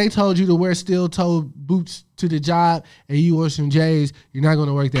 If they told you to wear steel-toed boots to the job and you wear some J's, you're not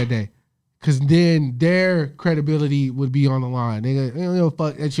gonna work that day. Cause then their credibility would be on the line. Nigga, you don't give a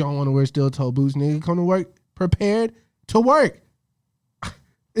fuck that you don't want to wear steel-toed boots. Nigga, come to work prepared to work.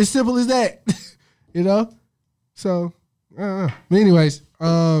 As simple as that. You know? So, but anyways,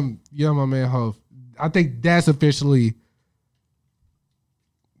 yeah, my man Hov. I think that's officially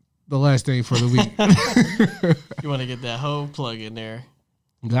the last thing for the week. You want to get that Hov plug in there?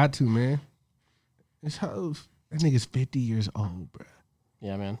 Got to, man. It's Hov. That nigga's 50 years old, bro.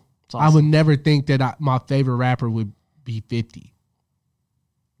 Yeah, man. Awesome. I would never think that my favorite rapper would be 50.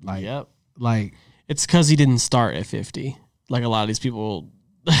 Like, yep. Like, it's because he didn't start at 50. Like a lot of these people.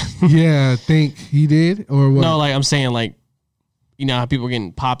 Yeah, think he did or what? No, like I'm saying, like, you know how people are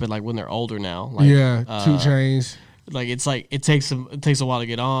getting popping like when they're older now. Like, yeah, 2 Chainz. Like it's like it takes a while to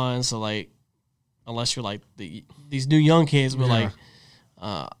get on. So like, unless you're like these new young kids, but like,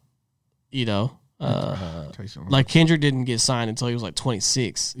 you know. Like Kendrick didn't get signed until he was like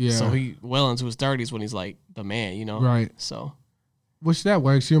 26. Yeah. So he well into his 30s when he's like the man, you know? Right. So which that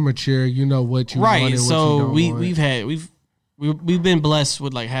works. You're mature, you know what you want and so what you don't want. we've been blessed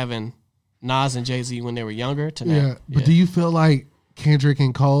with like having Nas and Jay-Z when they were younger to now. Yeah. But do you feel like Kendrick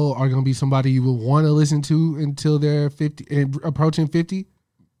and Cole are gonna be somebody you would want to listen to until they're 50 and approaching 50?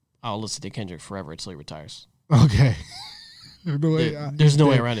 I'll listen to Kendrick forever until he retires. Okay. There's no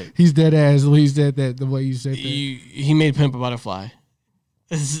way around it. He's dead ass. He said that the way you said that. He made Pimp a Butterfly.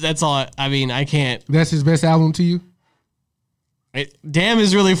 That's all. I mean, I can't. That's his best album to you? Damn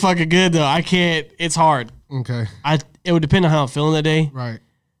is really fucking good though. I can't. It's hard. Okay. It would depend on how I'm feeling that day. Right.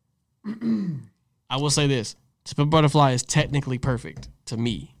 I will say this: Pimp a Butterfly is technically perfect to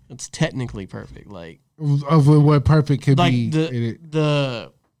me. It's technically perfect. Like of what perfect could like be.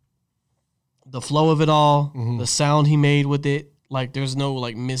 The flow of it all, the sound he made with it, like there's no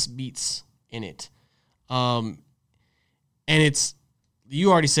like missed beats in it. And it's,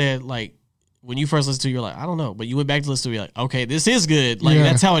 you already said like when you first listened to it, you're like, I don't know, but you went back to listen to it, you're like, okay, this is good. Like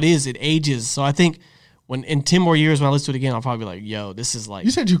that's how it is. It ages. So I think when in 10 more years when I listen to it again, I'll probably be like, yo, this is like.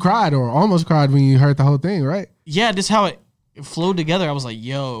 You said you cried or almost cried when you heard the whole thing, right? Yeah, this is how it flowed together. I was like,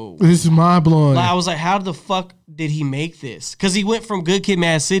 yo. This is mind blowing. Like, I was like, how the fuck did he make this? Because he went from Good Kid,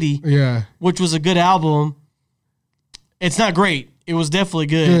 Mad City, which was a good album. It's not great. It was definitely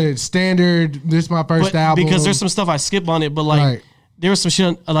good. Good. Standard. This is my first album. Because there's some stuff I skip on it, but like there was some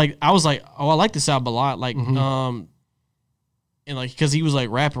shit like I was like, oh, I like this album a lot. Like, and like because he was like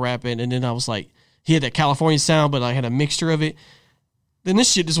rapping, and then I was like, he had that California sound, but I had a mixture of it. Then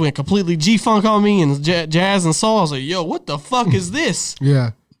this shit just went completely G-funk on me and jazz and soul. I was like, yo, what the fuck is this?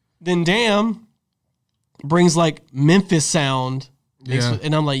 Yeah. Then Damn brings like Memphis sound. Yeah.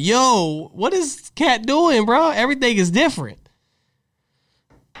 And I'm like, yo, what is Cat doing, bro? Everything is different.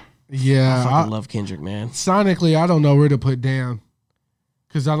 Yeah. I fucking love Kendrick, man. Sonically, I don't know where to put Damn.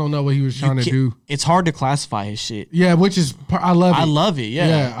 Because I don't know what he was trying to do. It's hard to classify his shit. Yeah, which is I love it. I love it. Yeah.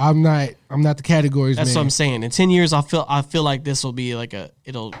 Yeah, I'm not the categories. That's man. what I'm saying. In 10 years, I feel like this will be like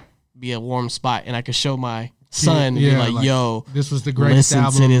it'll be a warm spot, and I could show my son and be like, yo, this was the greatest album.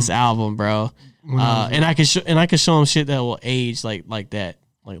 Listen to this album, bro. And I can show him shit that will age like that.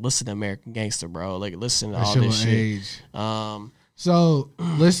 Like listen to American Gangster, bro. Like listen to all this shit. Age. So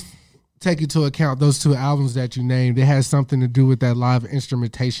let's take into account those 2 albums that you named. It has something to do with that live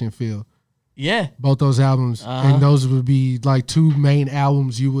instrumentation feel. Yeah. Both those albums. And those would be like 2 main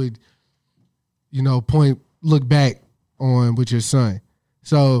albums you would, look back on with your son.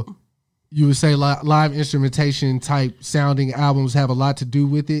 So you would say live instrumentation type sounding albums have a lot to do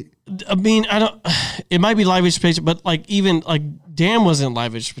with it? I mean, I don't. It might be live instrumentation, but like even like Damn wasn't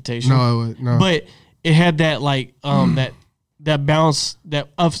live instrumentation. No. But it had that like that bounce that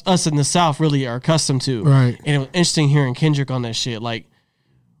us in the South really are accustomed to. Right. And it was interesting hearing Kendrick on that shit. Like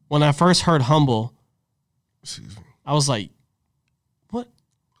when I first heard Humble, I was like, what?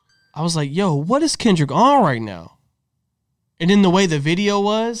 I was like, yo, what is Kendrick on right now? And then the way the video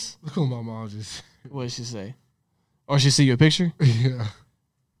was. Look what my mom just. What did she say? Or she see you a picture? Yeah.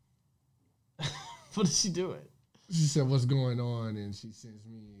 What did she do it? She said, "What's going on?" And she sends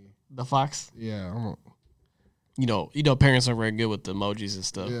me the fox. Yeah, you know, parents are very good with the emojis and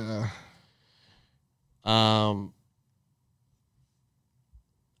stuff. Yeah.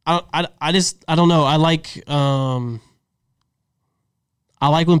 I don't know. I like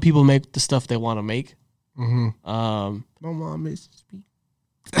when people make the stuff they want to make. Mm-hmm. My mom makes me.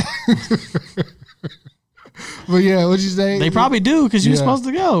 But yeah, what'd you say? They probably do because you're supposed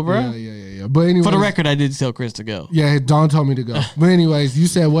to go, bro. Yeah. But anyway, for the record, I did tell Chris to go. Yeah, Dawn told me to go. But anyways, you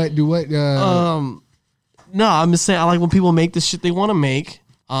said what? Do what? No, I'm just saying I like when people make the shit they want to make,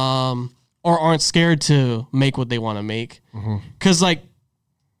 or aren't scared to make what they want to make. Because like,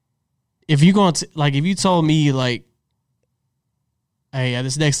 if you told me like, hey,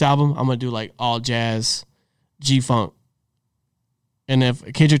 this next album I'm gonna do like all jazz, G-funk, and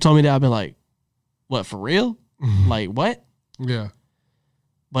if Kendrick told me that, I'd be like, what, for real? Like what? Yeah.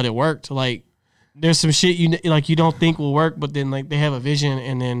 But it worked. Like there's some shit you don't think will work, but then like they have a vision,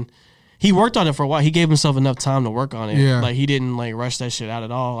 and then he worked on it for a while. He gave himself enough time to work on it. Yeah. Like he didn't like rush that shit out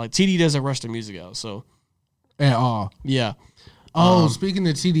at all. Like TDE doesn't rush the music out, so at all. Yeah. Speaking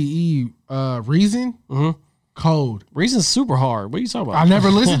of TDE, Reason, cold. Reason's super hard. What are you talking about? I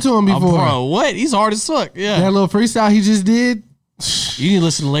never listened to him before. Bro, what? He's hard as fuck. Yeah. That little freestyle he just did. You need to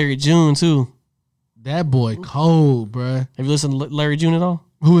listen to Larry June too. That boy cold, bruh. Have you listened to Larry June at all?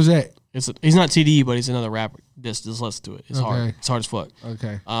 Who is that? He's not TDE, but he's another rapper. Just listen to it. It's hard. It's hard as fuck.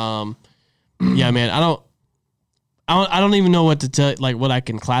 Okay. Yeah, man. I don't even know what to tell. Like what I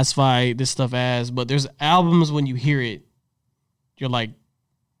can classify this stuff as. But there's albums when you hear it, you're like,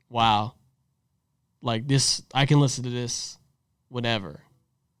 wow. Like this, I can listen to this whenever,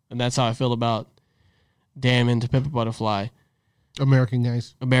 and that's how I feel about Damn and To Pimp a Butterfly, American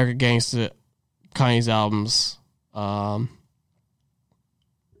Gangsta, Kanye's albums,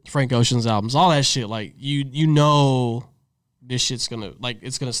 Frank Ocean's albums, all that shit. Like you know, this shit's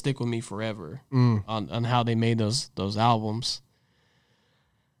it's gonna stick with me forever on how they made those albums.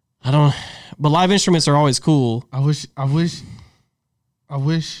 But live instruments are always cool. I wish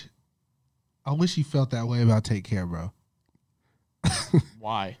you felt that way about Take Care, bro.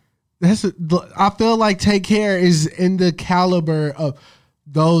 Why? I feel like Take Care is in the caliber of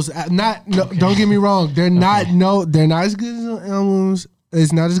those. Don't get me wrong. They're not as good as those albums.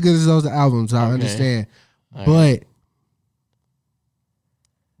 It's not as good as those albums. I understand, but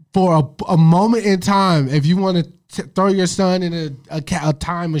for a moment in time, if you want to throw your son in a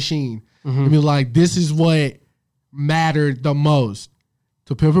time machine and be like, this is what mattered the most.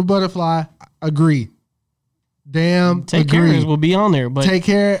 To Pimp a Butterfly, agree. Damn, Take Care will be on there, but Take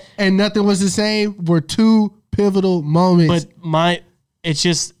Care and Nothing Was the Same were two pivotal moments. But it's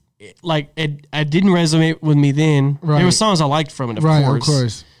just like it didn't resonate with me then. Right. There were songs I liked from it, of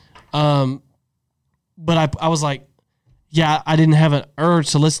course. But I was like, yeah, I didn't have an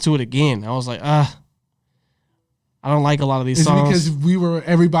urge to listen to it again. I was like, I don't like a lot of these songs. Is it because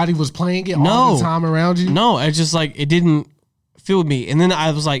everybody was playing it all the time around you? No, it's just like it didn't feel with me. And then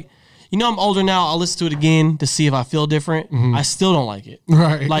I was like, I'm older now. I'll listen to it again to see if I feel different. I still don't like it.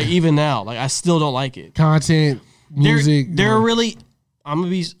 Right. Like even now, like I still don't like it. Content, music. They're really. I'm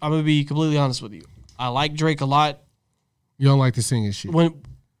gonna be completely honest with you. I like Drake a lot. You don't like the singing shit. When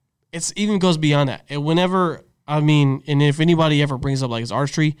it's even goes beyond that. And and if anybody ever brings up like his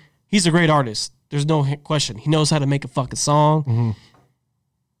artistry, he's a great artist. There's no question. He knows how to make a fucking song.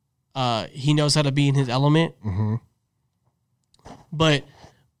 He knows how to be in his element. But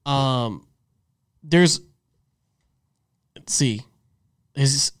let's see.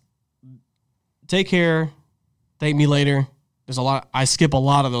 Take Care, Thank Me Later. There's a lot. I skip a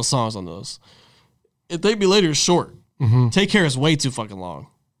lot of those songs on those. Thank Me Later is short. Take Care is way too fucking long.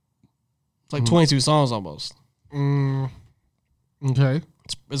 It's like 22 songs almost. Okay.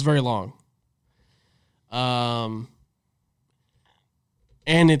 It's very long. And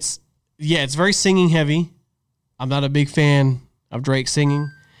it's very singing heavy. I'm not a big fan of Drake singing.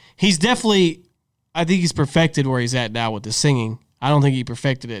 I think he's perfected where he's at now with the singing. I don't think he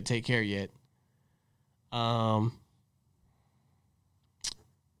perfected it at Take Care yet.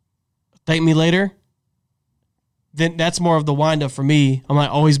 Thank Me Later, then that's more of the wind up for me. I'm like,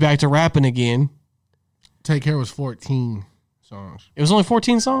 always back to rapping again. Take Care was 14 songs. It was only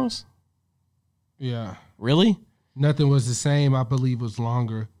 14 songs? Yeah. Really? Nothing Was the Same, I believe, was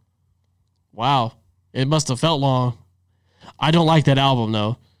longer. Wow. It must have felt long. I don't like that album,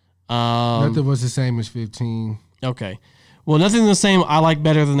 though. Nothing Was the Same as 15. Okay. Well, Nothing the Same I like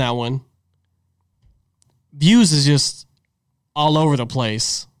better than that one. Views is just all over the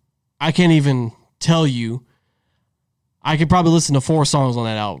place. I can't even tell you. I could probably listen to 4 songs on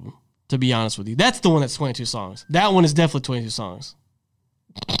that album, to be honest with you. That's the one that's 22 songs. That one is definitely 22 songs.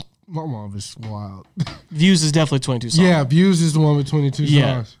 My mom is wild. Views is definitely 22 songs. Yeah, Views is the one with 22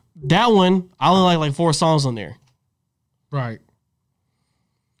 songs. That one, I only like 4 songs on there. Right.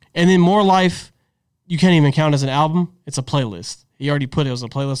 And then More Life, you can't even count as an album. It's a playlist. He already put it as a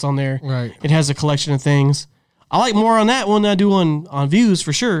playlist on there. Right. It has a collection of things. I like more on that one than I do on Views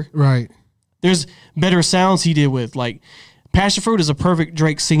for sure. Right. There's better sounds he did with, like, Passion Fruit is a perfect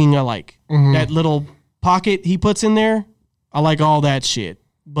Drake singing I like. Mm-hmm. That little pocket he puts in there, I like all that shit.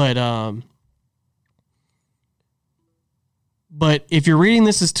 But if you're reading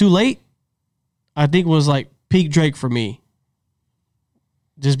This Is Too Late, I think it was like peak Drake for me.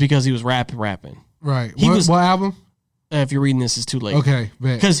 Just because he was rapping. Right. What album? If you're reading This Is Too Late. Okay.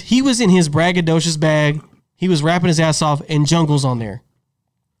 Because he was in his braggadocious bag. He was rapping his ass off, and Jungle's on there.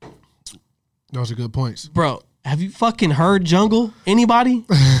 Those are good points. Bro, have you fucking heard Jungle? Anybody?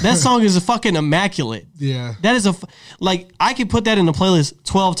 That song is a fucking immaculate. Yeah. That is I could put that in the playlist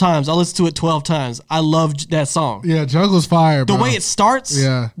 12 times. I'll listen to it 12 times. I love that song. Yeah, Jungle's fire, bro. The way it starts,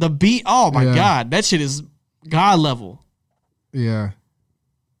 the beat, oh my God, that shit is God level. Yeah.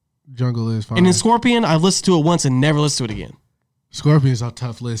 Jungle is fire. And then Scorpion, I've listened to it once and never listened to it again. Scorpion's a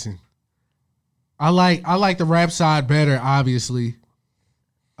tough listen. I like the rap side better, obviously.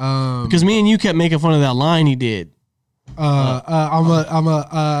 Because me and you kept making fun of that line he did. I'm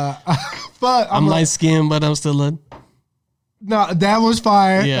light skinned, but I'm still a. No, that was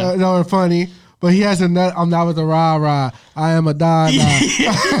fire. Yeah. No, and funny. But he has I'm not with the rah. I am a da.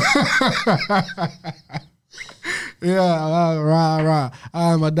 Yeah, rah.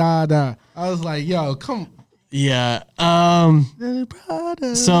 I am a da. I was like, yo, come. Yeah.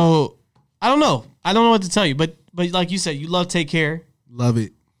 So I don't know. I don't know what to tell you, but like you said, you love Take Care. Love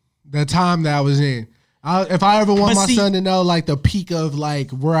it. The time that I was in. If I ever want my son to know like the peak of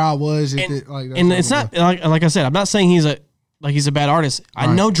like where I was, and it's not like I said, I'm not saying he's a bad artist. Right.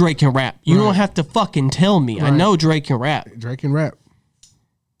 I know Drake can rap. You don't have to fucking tell me. Right. I know Drake can rap. Drake can rap.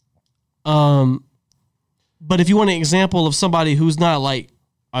 But if you want an example of somebody who's not like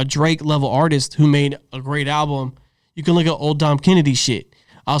a Drake level artist who made a great album, you can look at old Dom Kennedy shit.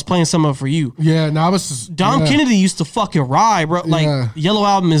 I was playing some of it for you. Yeah, no, I was. Dom Kennedy used to fucking ride, bro. Like Yellow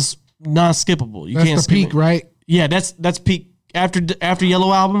Album is non-skippable. You can't skip peak, it. Right? Yeah, that's peak. After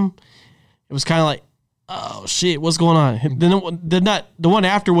Yellow Album, it was kind of like, oh shit, what's going on? The one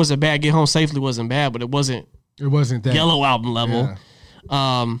after wasn't bad. Get Home Safely wasn't bad, but it wasn't that Yellow Album level.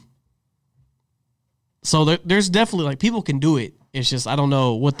 Yeah. So there's definitely like people can do it. It's just I don't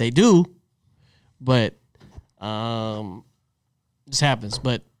know what they do, but this happens.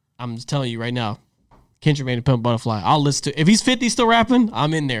 But I'm just telling you right now, Kendrick made a Pimp Butterfly. I'll listen to if he's 50 still rapping.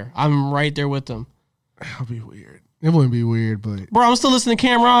 I'm in there. I'm right there with him. That'll be weird. It wouldn't be weird, but bro, I'm still listening to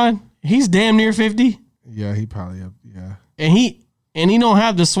Cameron. He's damn near 50. Yeah, he probably yeah. And he don't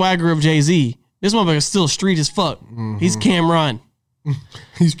have the swagger of Jay-Z. This motherfucker's still street as fuck. Mm-hmm. He's Cameron.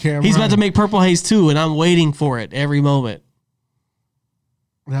 He's Cameron. He's about to make Purple Haze 2, and I'm waiting for it every moment.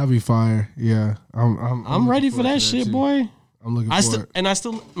 That'd be fire. Yeah, I'm ready for that shit, too. Boy. I'm looking for it. And I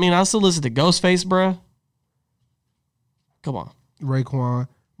still listen to Ghostface, bruh. Come on, Raekwon.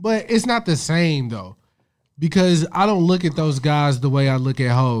 But it's not the same though, because I don't look at those guys the way I look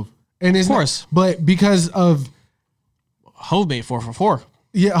at Hov. And it's of course, but because of Hov made 4 for 4.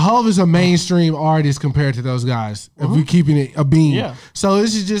 Yeah, Hov is a mainstream artist compared to those guys. If we're keeping it a beam, yeah. So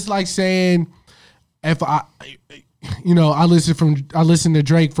this is just like saying, if I listened to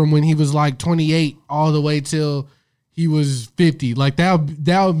Drake from when he was like 28 all the way till he was 50. Like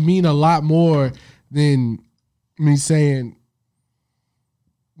that would mean a lot more than me saying,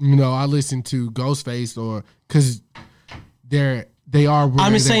 I listen to Ghostface or because they are where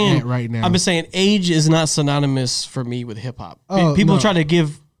I'm they're at right now. I've been saying age is not synonymous for me with hip hop. People try to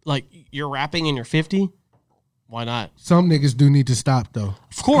give like you're rapping and you're 50. Why not? Some niggas do need to stop though.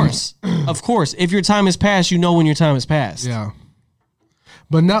 Of course. Of course. If your time has passed, you know when your time has passed. Yeah.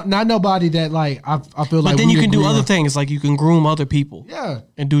 But not nobody that like I feel like. But then you can do other things, like you can groom other people. Yeah.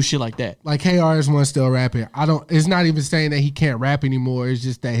 And do shit like that. Like KRS-One still rapping. It's not even saying that he can't rap anymore. It's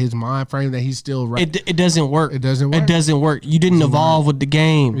just that his mind frame that he's still rapping. It doesn't work. It doesn't work. It doesn't work. You didn't evolve with the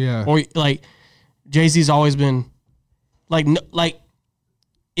game. Yeah. Or like Jay-Z's always been like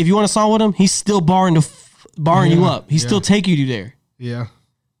if you want a song with him, he's still barring you up. He still take you there. Yeah.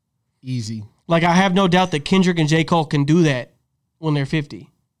 Easy. Like I have no doubt that Kendrick and J. Cole can do that when they're 50.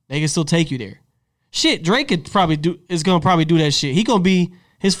 They can still take you there. Shit, Drake is gonna probably do that shit. He gonna be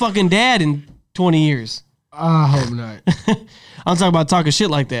his fucking dad in 20 years. I hope not. I'm talking about talking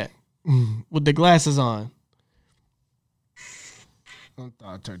shit like that with the glasses on. I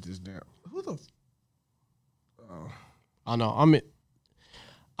thought I turned this down. Who the? I know.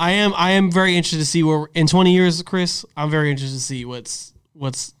 I am very interested to see where in 20 years, Chris. I'm very interested to see what's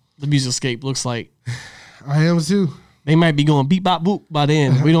the musicscape looks like. I am too. They might be going beep bop boop by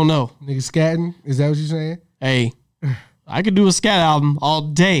then. We don't know. Nigga scatting? Is that what you're saying? Hey, I could do a scat album all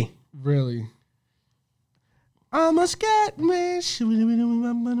day. Really? I'm a scat man.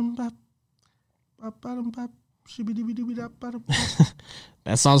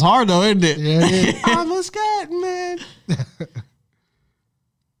 That sounds hard though, isn't it? Yeah. I'm a scat man.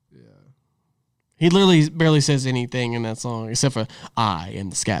 He literally barely says anything in that song except for "I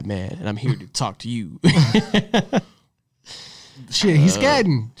am the scat man and I'm here to talk to you." Shit, he's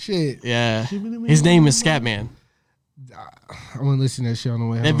scatting. Shit. Yeah. His name is Scatman. I'm gonna listen to that shit on the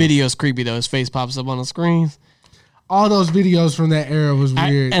way home. That video is creepy though. His face pops up on the screen. All those videos from that era was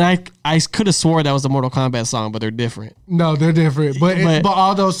weird. I could have swore that was a Mortal Kombat song, but they're different. No, they're different. But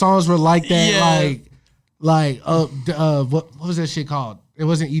all those songs were like that. Yeah. What was that shit called? It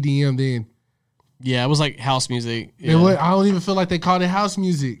wasn't EDM then. Yeah, it was like house music. Yeah. I don't even feel like they called it house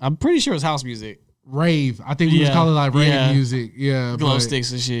music. I'm pretty sure it's house music. Rave. I think we was calling it like rave music. Yeah. Glow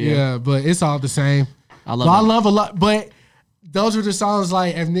sticks and shit. Yeah, but it's all the same. I love a lot. But those are the songs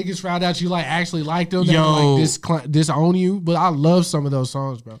like if niggas found out you like actually liked them, they like disown you. But I love some of those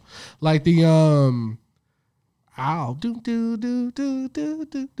songs, bro. Like the ow do do do do do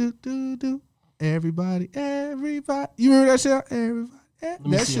do do do do everybody. You remember that shit? Everybody.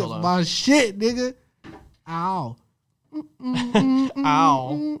 That shit was my shit, nigga. Ow.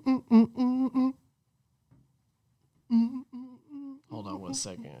 Ow. Hold on 1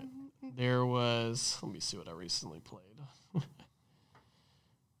 second. There was, let me see what I recently played.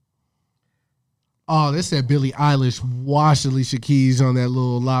 Oh, they said Billie Eilish washed Alicia Keys on that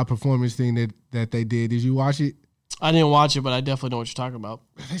little live performance thing that they did. Did you watch it? I didn't watch it, but I definitely know what you're talking about.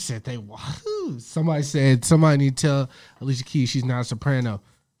 They said somebody said somebody need to tell Alicia Keys she's not a soprano.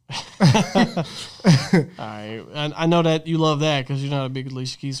 All right. I know that you love that because you're not a big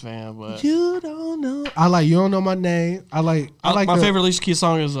Alicia Keys fan, but you don't know. You don't know my name. I like my favorite Alicia Keys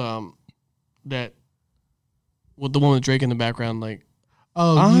song is that with the one with Drake in the background, like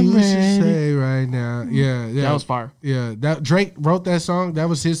you should say right now. Yeah. That was fire. Yeah, that Drake wrote that song. That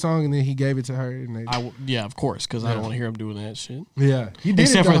was his song, and then he gave it to her. And of course, because I don't want to hear him doing that shit. Yeah, he did.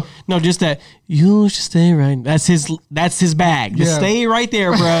 Except for just that you should stay right. That's his bag. Just stay right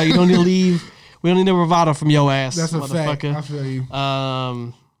there, bro. You don't need to leave. We don't need no bravado from your ass. That's a motherfucker. fact. I feel you.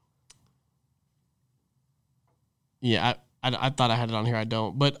 Yeah, I thought I had it on here. I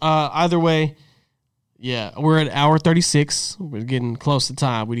don't. But either way. Yeah, we're at hour 36. We're getting close to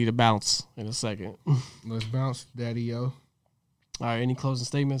time. We need to bounce in a second. Let's bounce, daddy-o. All right, any closing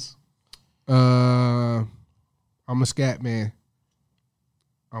statements? I'm a scat man.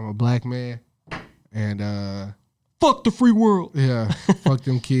 I'm a black man. And fuck the free world. Yeah, fuck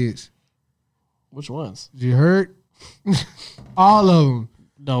them kids. Which ones? You heard? All of them.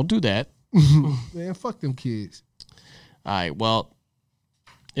 Don't do that. Man, fuck them kids. All right, well,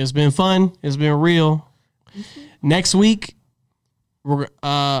 it's been fun. It's been real. Next week,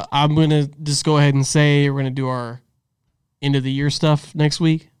 I'm gonna just go ahead and say we're gonna do our end of the year stuff next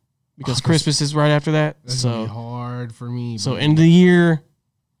week because Christmas is right after that. That's gonna be hard for me. So end of the year,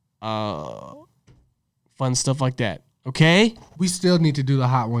 fun stuff like that. Okay. We still need to do the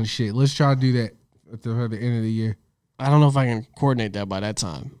hot one shit. Let's try to do that at the end of the year. I don't know if I can coordinate that by that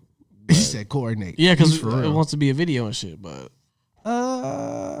time. He said coordinate. Yeah, because it wants to be a video and shit, but.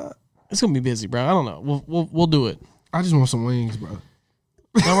 It's gonna be busy, bro. I don't know. We'll do it. I just want some wings, bro.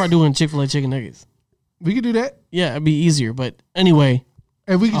 Now we're doing Chick-fil-A chicken nuggets. We could do that. Yeah, it'd be easier. But anyway,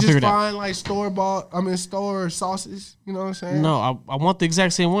 and we could just find like store sauces. You know what I'm saying? No, I want the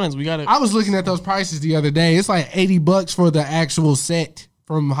exact same ones. We got it. I was looking at those prices the other day. It's like $80 for the actual set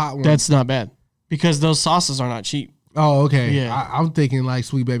from Hot Ones. That's not bad because those sauces are not cheap. Oh, okay. Yeah, I'm thinking like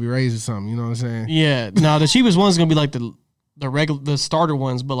Sweet Baby Ray's or something. You know what I'm saying? Yeah. No, the cheapest one's gonna be like the the starter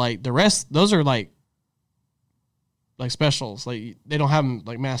ones, but like the rest, those are like specials. Like they don't have them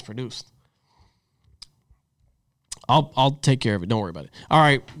like mass produced. I'll take care of it. Don't worry about it. All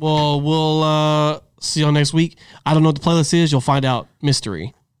right. Well, we'll see y'all next week. I don't know what the playlist is. You'll find out.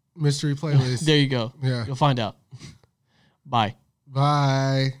 Mystery playlist. There you go. Yeah. You'll find out. Bye.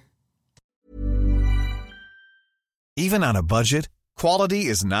 Bye. Even on a budget, quality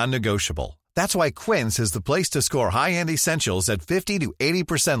is non-negotiable. That's why Quince is the place to score high-end essentials at 50 to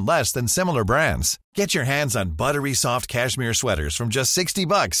 80% less than similar brands. Get your hands on buttery soft cashmere sweaters from just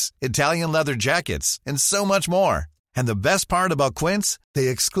 $60, Italian leather jackets, and so much more. And the best part about Quince, they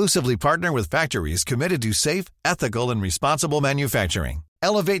exclusively partner with factories committed to safe, ethical, and responsible manufacturing.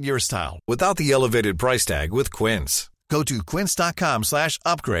 Elevate your style without the elevated price tag with Quince. Go to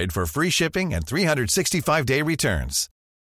quince.com/upgrade for free shipping and 365-day returns.